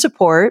customer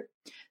support,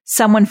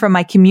 someone from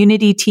my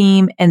community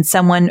team, and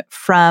someone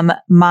from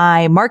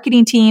my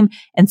marketing team,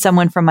 and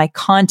someone from my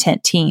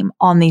content team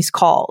on these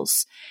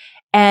calls.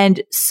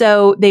 And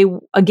so they,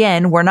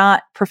 again, were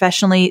not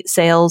professionally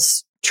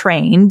sales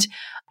trained.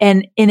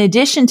 And in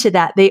addition to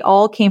that, they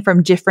all came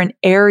from different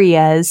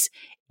areas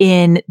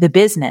in the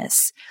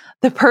business.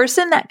 The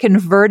person that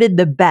converted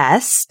the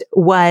best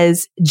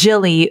was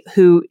Jilly,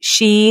 who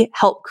she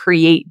helped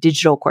create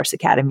Digital Course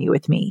Academy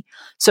with me.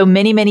 So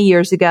many, many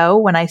years ago,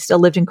 when I still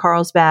lived in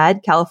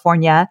Carlsbad,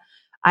 California,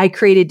 I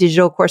created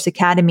Digital Course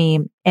Academy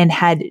and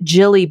had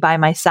Jilly by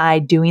my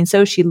side doing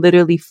so. She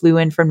literally flew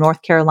in from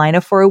North Carolina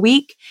for a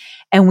week,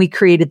 and we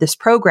created this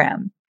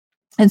program.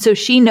 And so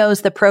she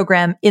knows the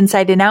program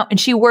inside and out, and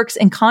she works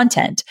in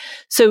content.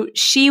 So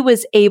she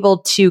was able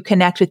to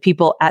connect with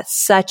people at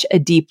such a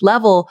deep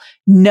level,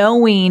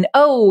 knowing,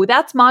 oh,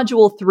 that's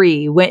module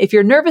 3. If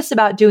you're nervous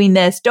about doing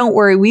this, don't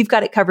worry. We've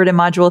got it covered in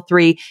module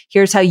 3.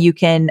 Here's how you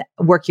can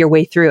work your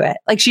way through it.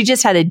 Like, she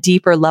just had a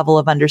deeper level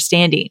of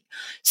understanding.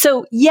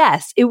 So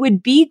yes, it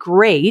would be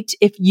great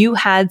if you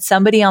had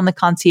somebody on the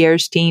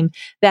concierge team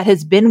that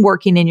has been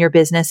working in your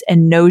business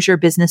and knows your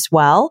business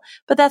well,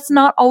 but that's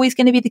not always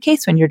going to be the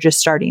case when you're just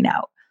starting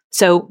out.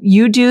 So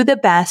you do the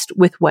best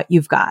with what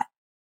you've got.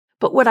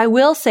 But what I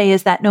will say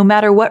is that no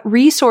matter what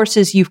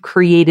resources you've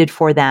created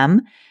for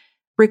them,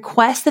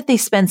 request that they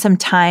spend some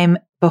time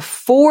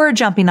before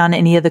jumping on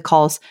any of the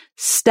calls,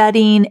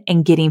 studying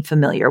and getting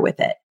familiar with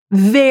it.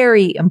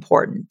 Very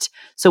important.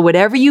 So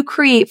whatever you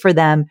create for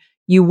them,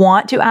 you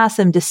want to ask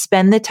them to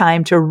spend the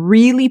time to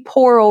really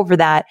pore over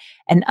that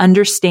and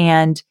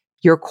understand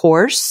your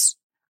course,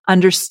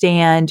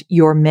 understand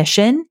your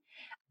mission,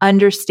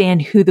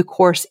 understand who the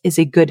course is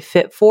a good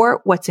fit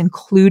for, what's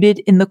included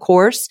in the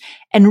course,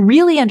 and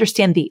really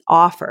understand the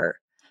offer.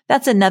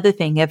 That's another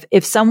thing.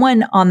 If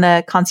someone on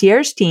the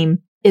concierge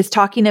team is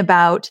talking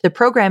about the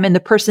program and the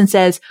person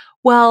says,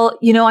 well,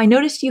 I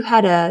noticed you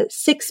had a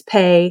 6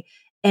 pay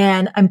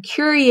and I'm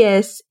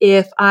curious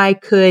if I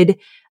could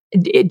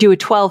do a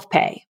 12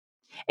 pay.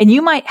 And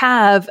you might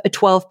have a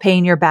 12 pay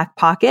in your back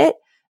pocket.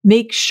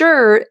 Make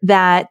sure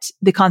that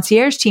the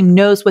concierge team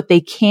knows what they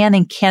can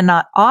and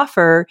cannot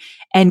offer,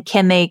 and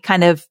can they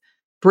kind of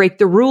break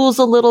the rules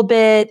a little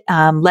bit,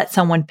 let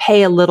someone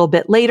pay a little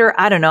bit later.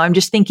 I don't know. I'm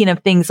just thinking of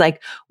things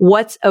like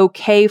what's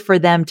okay for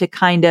them to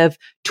kind of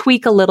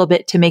tweak a little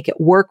bit to make it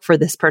work for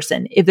this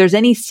person. If there's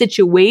any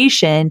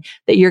situation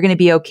that you're going to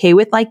be okay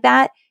with like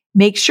that,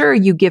 make sure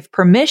you give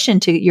permission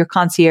to your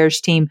concierge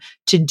team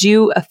to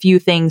do a few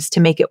things to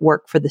make it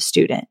work for the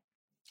student.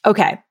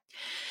 Okay.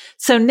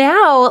 So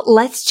now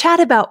let's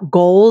chat about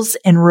goals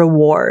and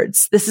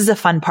rewards. This is a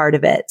fun part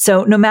of it.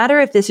 So no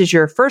matter if this is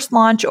your first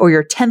launch or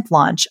your 10th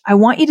launch, I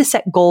want you to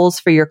set goals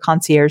for your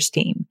concierge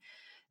team.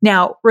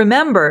 Now,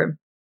 remember,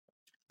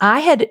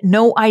 I had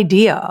no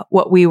idea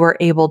what we were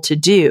able to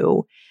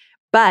do,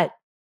 but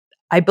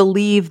I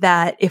believe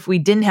that if we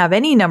didn't have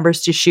any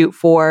numbers to shoot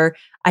for,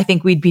 I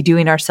think we'd be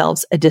doing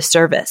ourselves a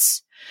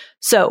disservice.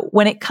 So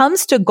when it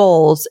comes to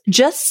goals,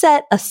 just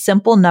set a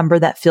simple number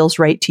that feels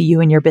right to you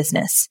and your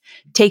business.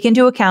 Take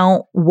into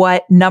account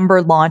what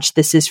number launch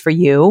this is for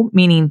you,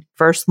 meaning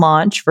first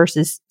launch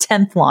versus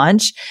 10th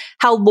launch,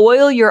 how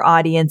loyal your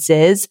audience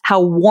is,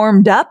 how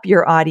warmed up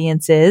your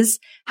audience is,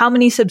 how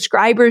many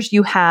subscribers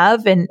you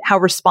have and how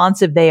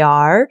responsive they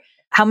are,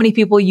 how many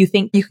people you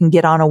think you can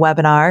get on a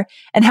webinar,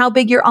 and how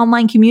big your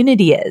online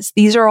community is.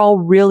 These are all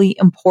really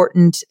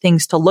important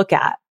things to look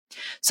at.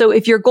 So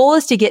if your goal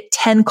is to get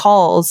 10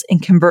 calls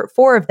and convert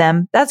 4 of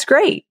them, that's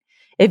great.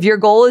 If your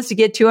goal is to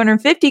get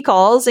 250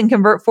 calls and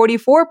convert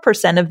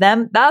 44% of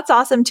them, that's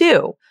awesome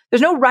too.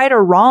 There's no right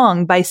or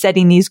wrong by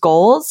setting these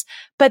goals,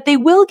 but they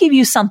will give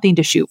you something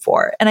to shoot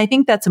for. And I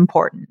think that's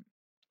important.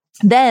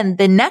 Then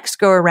the next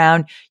go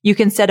around, you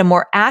can set a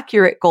more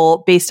accurate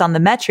goal based on the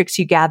metrics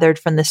you gathered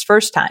from this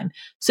first time.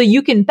 So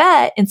you can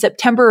bet in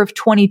September of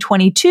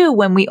 2022,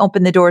 when we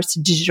open the doors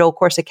to Digital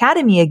Course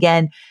Academy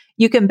again,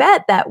 you can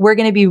bet that we're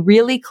going to be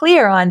really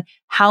clear on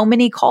how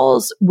many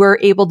calls we're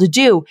able to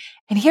do.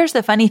 And here's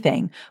the funny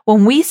thing.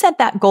 When we set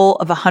that goal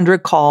of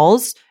 100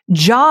 calls,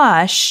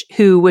 Josh,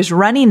 who was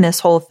running this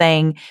whole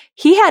thing,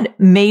 he had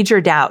major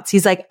doubts.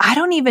 He's like, I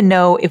don't even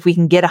know if we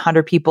can get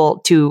 100 people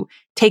to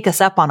take us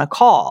up on a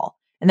call.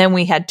 And then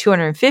we had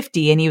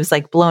 250 and he was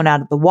like blown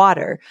out of the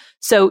water.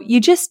 So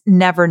you just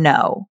never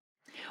know.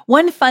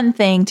 One fun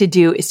thing to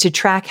do is to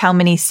track how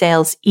many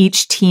sales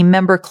each team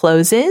member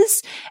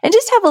closes and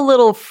just have a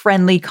little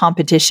friendly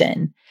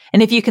competition.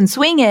 And if you can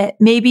swing it,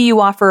 maybe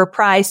you offer a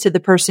prize to the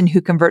person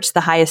who converts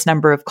the highest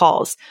number of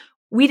calls.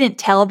 We didn't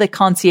tell the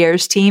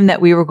concierge team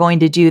that we were going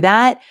to do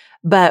that,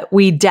 but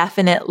we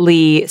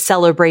definitely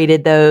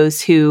celebrated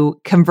those who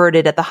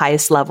converted at the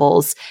highest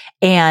levels.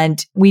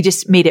 And we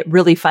just made it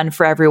really fun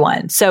for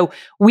everyone. So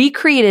we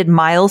created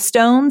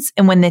milestones.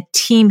 And when the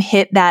team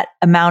hit that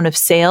amount of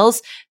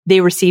sales,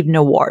 they received an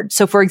award.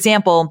 So for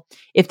example,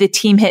 if the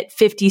team hit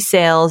 50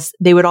 sales,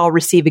 they would all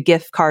receive a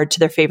gift card to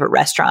their favorite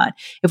restaurant.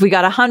 If we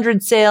got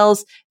 100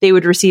 sales, they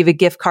would receive a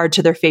gift card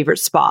to their favorite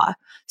spa.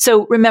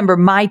 So remember,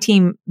 my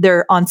team,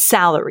 they're on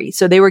salary.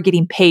 So they were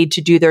getting paid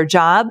to do their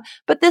job,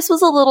 but this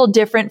was a little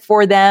different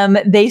for them.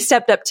 They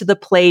stepped up to the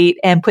plate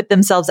and put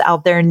themselves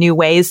out there in new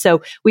ways.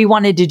 So we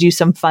wanted to do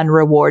some fun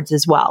rewards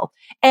as well.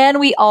 And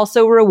we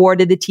also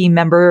rewarded the team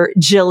member,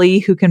 Jilly,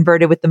 who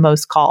converted with the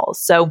most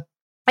calls. So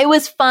it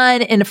was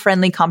fun and a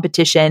friendly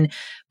competition,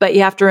 but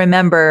you have to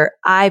remember,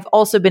 I've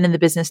also been in the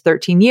business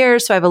 13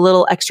 years, so I have a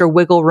little extra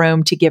wiggle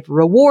room to give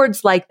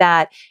rewards like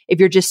that. If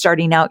you're just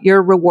starting out,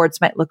 your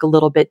rewards might look a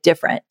little bit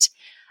different.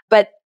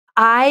 But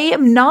I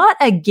am not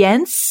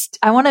against,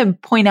 I want to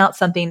point out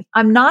something.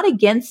 I'm not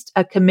against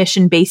a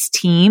commission-based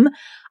team.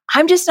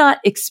 I'm just not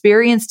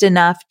experienced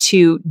enough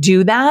to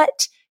do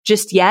that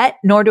just yet,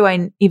 nor do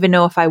I even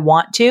know if I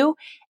want to.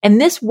 And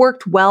this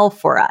worked well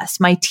for us.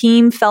 My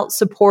team felt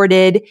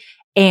supported,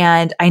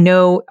 and I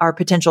know our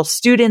potential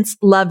students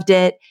loved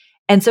it.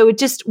 And so it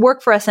just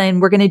worked for us,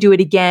 and we're going to do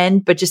it again,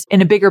 but just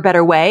in a bigger,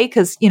 better way,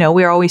 because,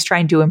 we're always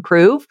trying to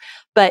improve.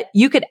 But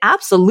you could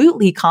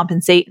absolutely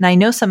compensate. And I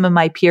know some of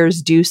my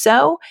peers do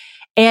so.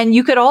 And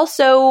you could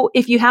also,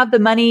 if you have the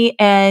money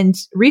and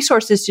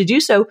resources to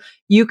do so,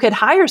 you could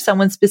hire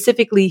someone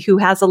specifically who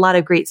has a lot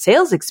of great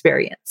sales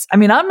experience. I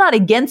mean, I'm not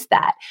against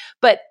that,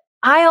 but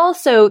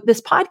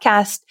this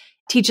podcast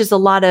teaches a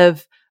lot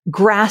of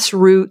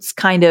grassroots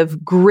kind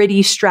of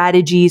gritty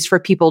strategies for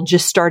people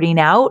just starting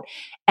out.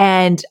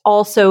 And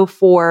also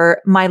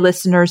for my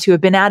listeners who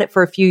have been at it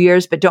for a few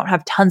years, but don't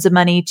have tons of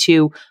money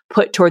to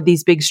put toward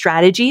these big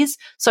strategies.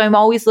 So I'm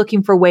always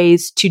looking for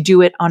ways to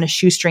do it on a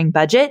shoestring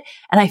budget.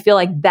 And I feel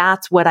like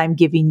that's what I'm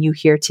giving you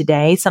here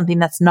today, something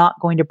that's not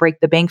going to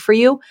break the bank for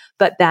you,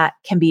 but that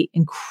can be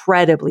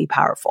incredibly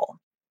powerful.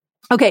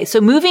 Okay,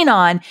 so moving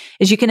on,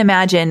 as you can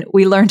imagine,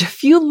 we learned a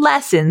few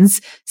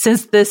lessons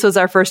since this was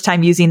our first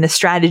time using the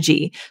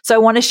strategy. So I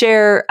want to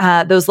share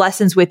those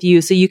lessons with you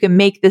so you can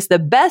make this the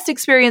best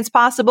experience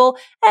possible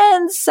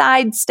and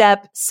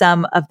sidestep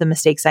some of the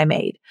mistakes I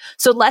made.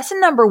 So lesson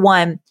number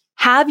 1,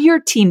 have your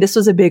team, this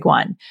was a big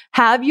one,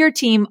 have your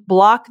team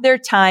block their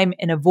time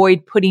and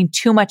avoid putting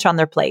too much on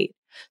their plate.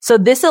 So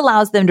this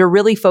allows them to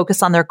really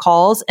focus on their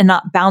calls and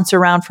not bounce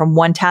around from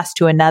one task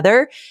to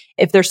another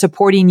if they're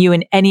supporting you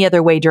in any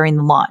other way during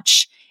the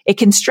launch. It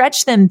can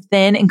stretch them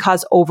thin and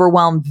cause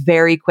overwhelm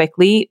very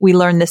quickly. We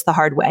learned this the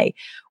hard way.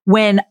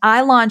 When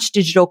I launched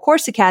Digital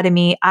Course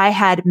Academy, I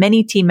had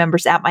many team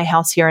members at my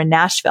house here in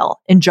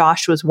Nashville, and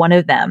Josh was one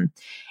of them.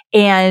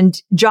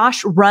 And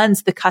Josh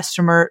runs the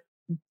customer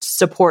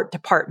support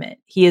department.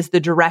 He is the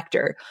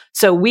director.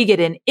 So we get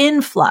an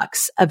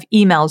influx of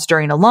emails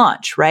during a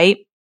launch, right?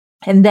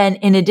 And then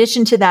in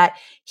addition to that,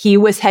 he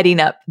was heading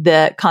up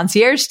the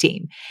concierge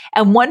team.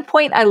 At one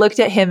point I looked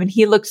at him and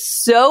he looked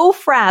so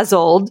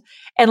frazzled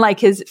and like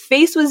his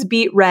face was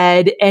beet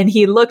red and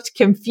he looked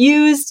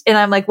confused. And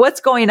I'm like, what's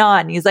going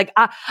on? And he's like,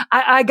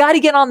 I got to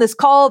get on this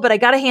call, but I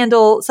got to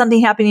handle something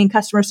happening in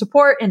customer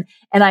support. And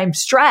I'm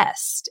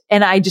stressed.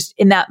 And I just,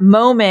 in that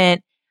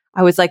moment,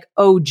 I was like,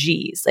 oh,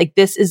 geez, like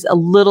this is a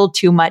little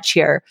too much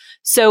here.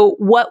 So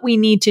what we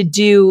need to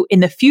do in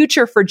the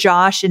future for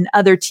Josh and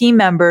other team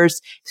members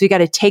is we got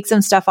to take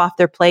some stuff off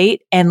their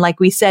plate. And like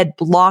we said,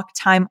 block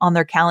time on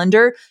their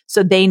calendar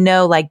so they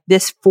know like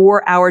this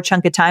 4-hour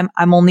chunk of time,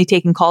 I'm only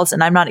taking calls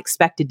and I'm not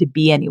expected to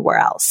be anywhere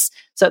else.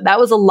 So that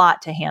was a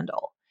lot to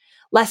handle.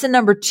 Lesson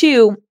number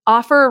 2,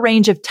 offer a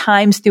range of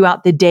times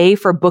throughout the day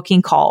for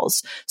booking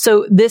calls.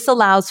 So this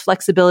allows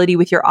flexibility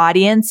with your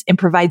audience and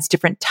provides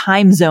different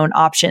time zone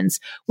options.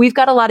 We've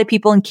got a lot of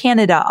people in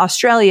Canada,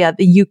 Australia,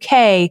 the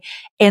UK.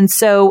 And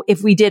so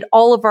if we did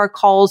all of our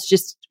calls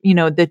just,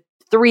 the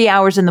 3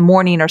 hours in the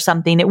morning or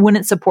something, it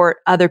wouldn't support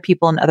other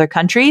people in other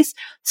countries.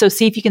 So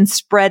see if you can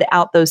spread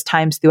out those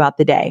times throughout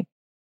the day.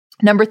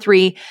 Number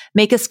 3,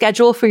 make a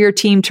schedule for your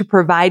team to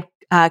provide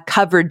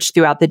coverage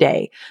throughout the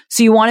day.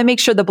 So you want to make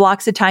sure the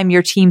blocks of time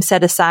your team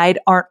set aside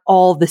aren't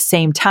all the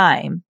same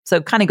time. So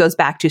it kind of goes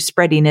back to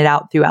spreading it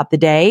out throughout the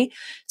day.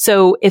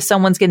 So if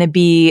someone's going to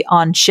be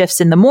on shifts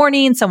in the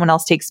morning, someone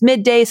else takes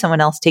midday,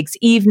 someone else takes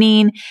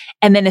evening.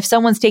 And then if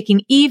someone's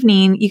taking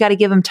evening, you got to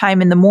give them time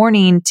in the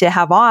morning to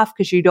have off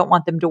because you don't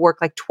want them to work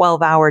like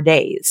 12-hour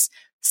days.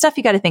 Stuff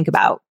you got to think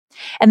about.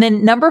 And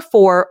then number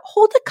 4,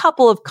 hold a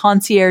couple of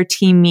concierge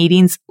team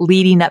meetings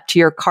leading up to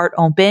your cart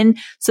open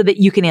so that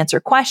you can answer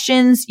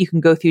questions. You can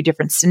go through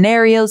different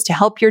scenarios to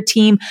help your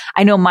team.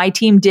 I know my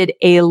team did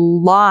a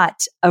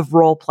lot of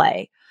role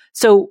play.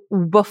 So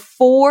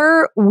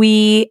before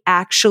we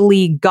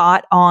actually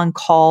got on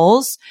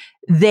calls,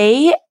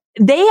 they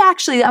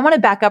actually, I want to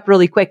back up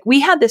really quick. We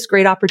had this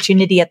great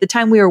opportunity at the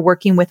time. We were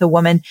working with a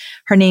woman.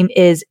 Her name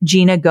is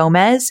Gina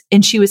Gomez,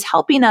 and she was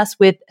helping us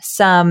with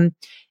some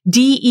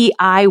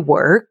DEI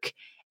work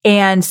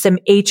and some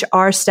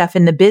HR stuff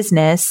in the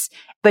business,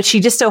 but she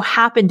just so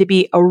happened to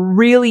be a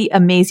really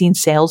amazing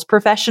sales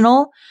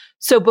professional.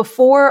 So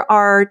before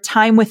our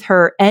time with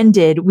her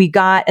ended,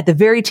 at the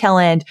very tail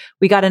end,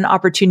 we got an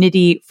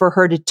opportunity for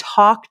her to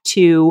talk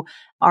to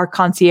our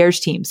concierge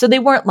team. So they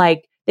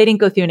didn't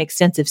go through an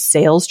extensive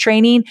sales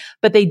training,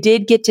 but they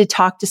did get to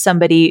talk to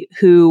somebody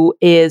who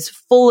is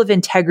full of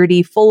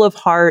integrity, full of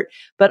heart,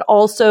 but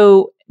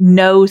also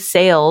knows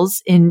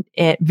sales in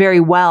it very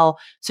well.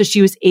 So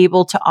she was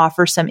able to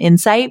offer some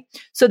insight.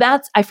 So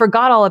I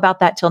forgot all about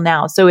that till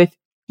now. So if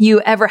you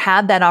ever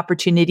had that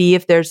opportunity,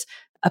 if there's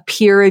a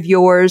peer of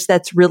yours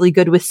that's really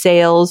good with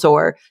sales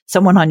or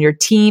someone on your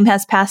team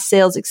has past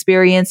sales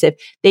experience, if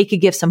they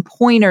could give some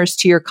pointers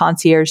to your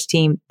concierge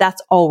team,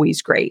 that's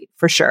always great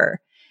for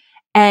sure.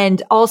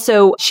 And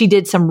also she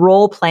did some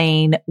role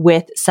playing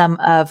with some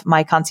of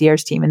my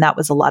concierge team, and that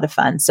was a lot of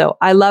fun. So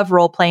I love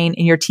role playing,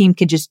 and your team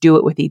can just do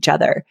it with each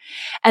other.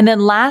 And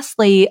then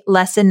lastly,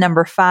 lesson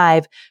number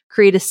 5,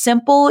 create a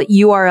simple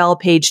URL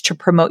page to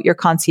promote your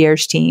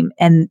concierge team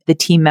and the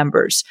team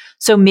members.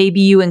 So maybe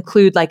you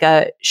include like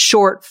a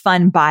short,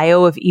 fun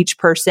bio of each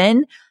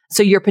person.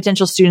 so your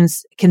potential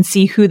students can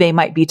see who they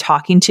might be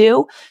talking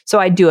to. So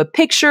I'd do a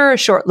picture, a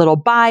short little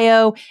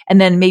bio, and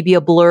then maybe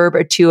a blurb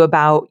or two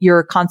about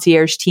your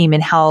concierge team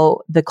and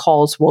how the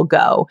calls will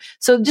go.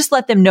 So just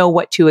let them know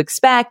what to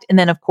expect. And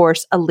then, of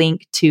course, a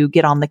link to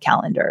get on the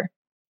calendar.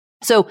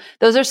 So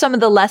those are some of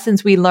the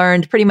lessons we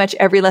learned. Pretty much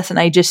every lesson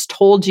I just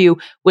told you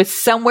was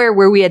somewhere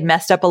where we had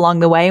messed up along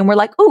the way. And we're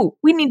like, oh,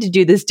 we need to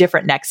do this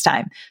different next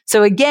time.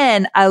 So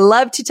again, I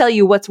love to tell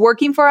you what's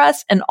working for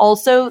us and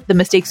also the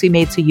mistakes we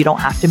made so you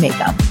don't have to make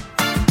them.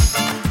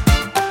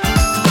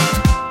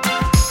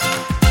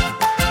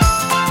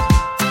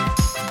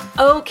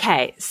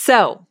 Okay,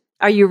 so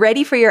are you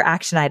ready for your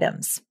action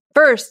items?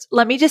 First,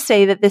 let me just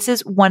say that this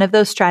is one of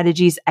those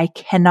strategies I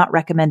cannot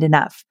recommend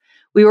enough.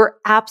 We were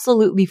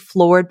absolutely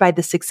floored by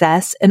the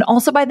success and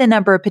also by the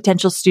number of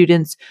potential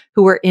students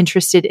who were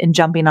interested in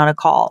jumping on a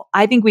call.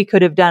 I think we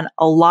could have done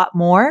a lot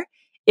more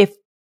if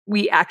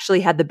we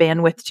actually had the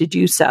bandwidth to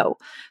do so.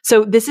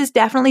 So this is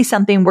definitely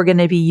something we're going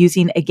to be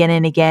using again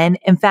and again.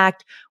 In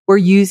fact, we're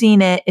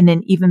using it in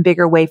an even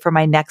bigger way for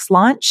my next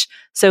launch.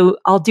 So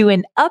I'll do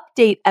an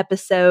update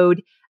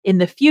episode in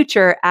the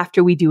future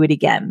after we do it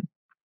again.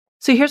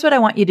 So here's what I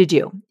want you to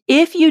do.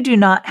 If you do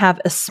not have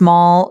a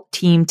small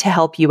team to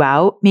help you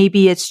out,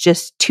 maybe it's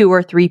just 2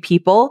 or 3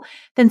 people,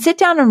 then sit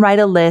down and write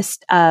a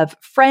list of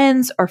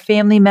friends or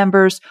family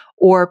members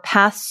or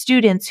past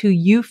students who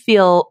you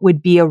feel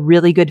would be a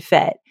really good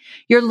fit.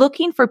 You're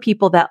looking for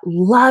people that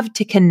love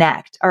to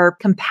connect, are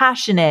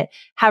compassionate,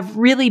 have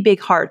really big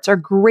hearts, are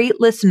great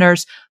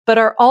listeners, but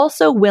are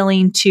also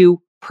willing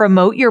to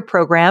promote your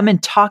program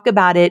and talk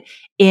about it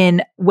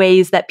in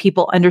ways that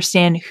people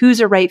understand who's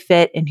a right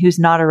fit and who's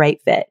not a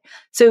right fit.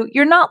 So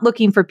you're not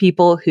looking for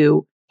people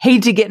who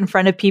hate to get in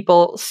front of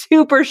people,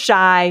 super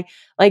shy,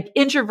 like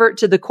introvert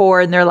to the core.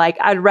 And they're like,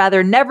 I'd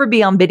rather never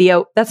be on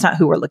video. That's not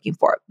who we're looking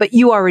for, but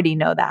you already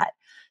know that.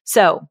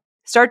 So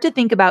start to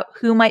think about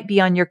who might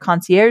be on your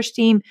concierge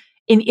team.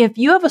 And if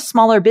you have a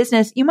smaller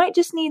business, you might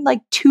just need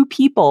like 2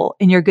 people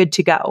and you're good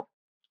to go.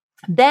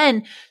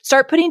 Then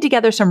start putting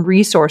together some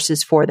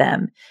resources for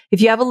them.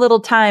 If you have a little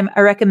time, I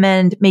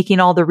recommend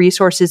making all the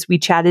resources we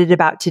chatted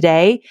about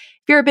today.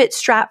 If you're a bit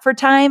strapped for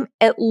time,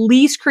 at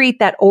least create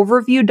that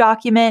overview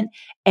document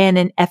and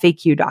an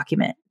FAQ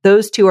document.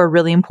 Those 2 are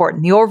really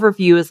important. The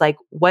overview is like,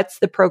 what's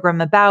the program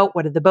about?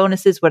 What are the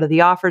bonuses? What are the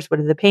offers? What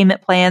are the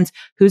payment plans?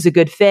 Who's a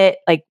good fit?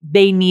 Like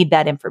they need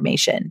that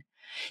information.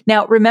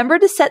 Now, remember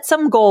to set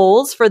some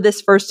goals for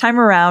this first time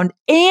around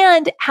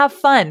and have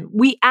fun.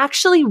 We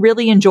actually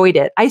really enjoyed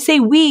it. I say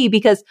we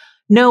because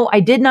no,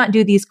 I did not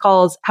do these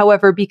calls.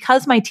 However,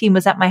 because my team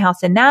was at my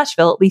house in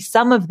Nashville, at least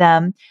some of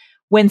them,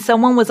 when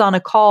someone was on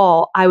a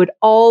call, I would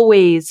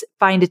always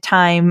find a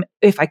time,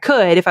 if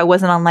I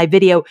wasn't on live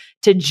video,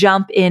 to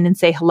jump in and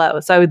say hello.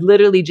 So I would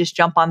literally just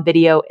jump on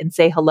video and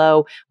say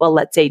hello. Well,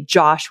 let's say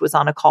Josh was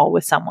on a call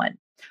with someone.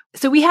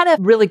 So we had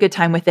a really good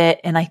time with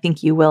it, and I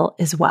think you will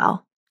as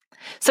well.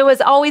 So as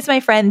always, my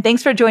friend,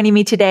 thanks for joining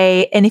me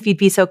today. And if you'd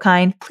be so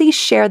kind, please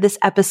share this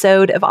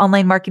episode of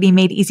Online Marketing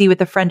Made Easy with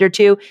a friend or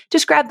 2.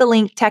 Just grab the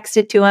link, text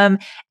it to them,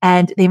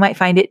 and they might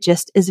find it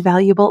just as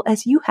valuable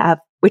as you have,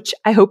 which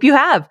I hope you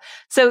have.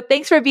 So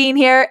thanks for being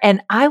here,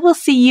 and I will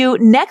see you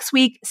next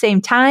week, same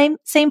time,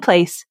 same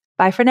place.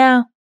 Bye for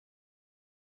now.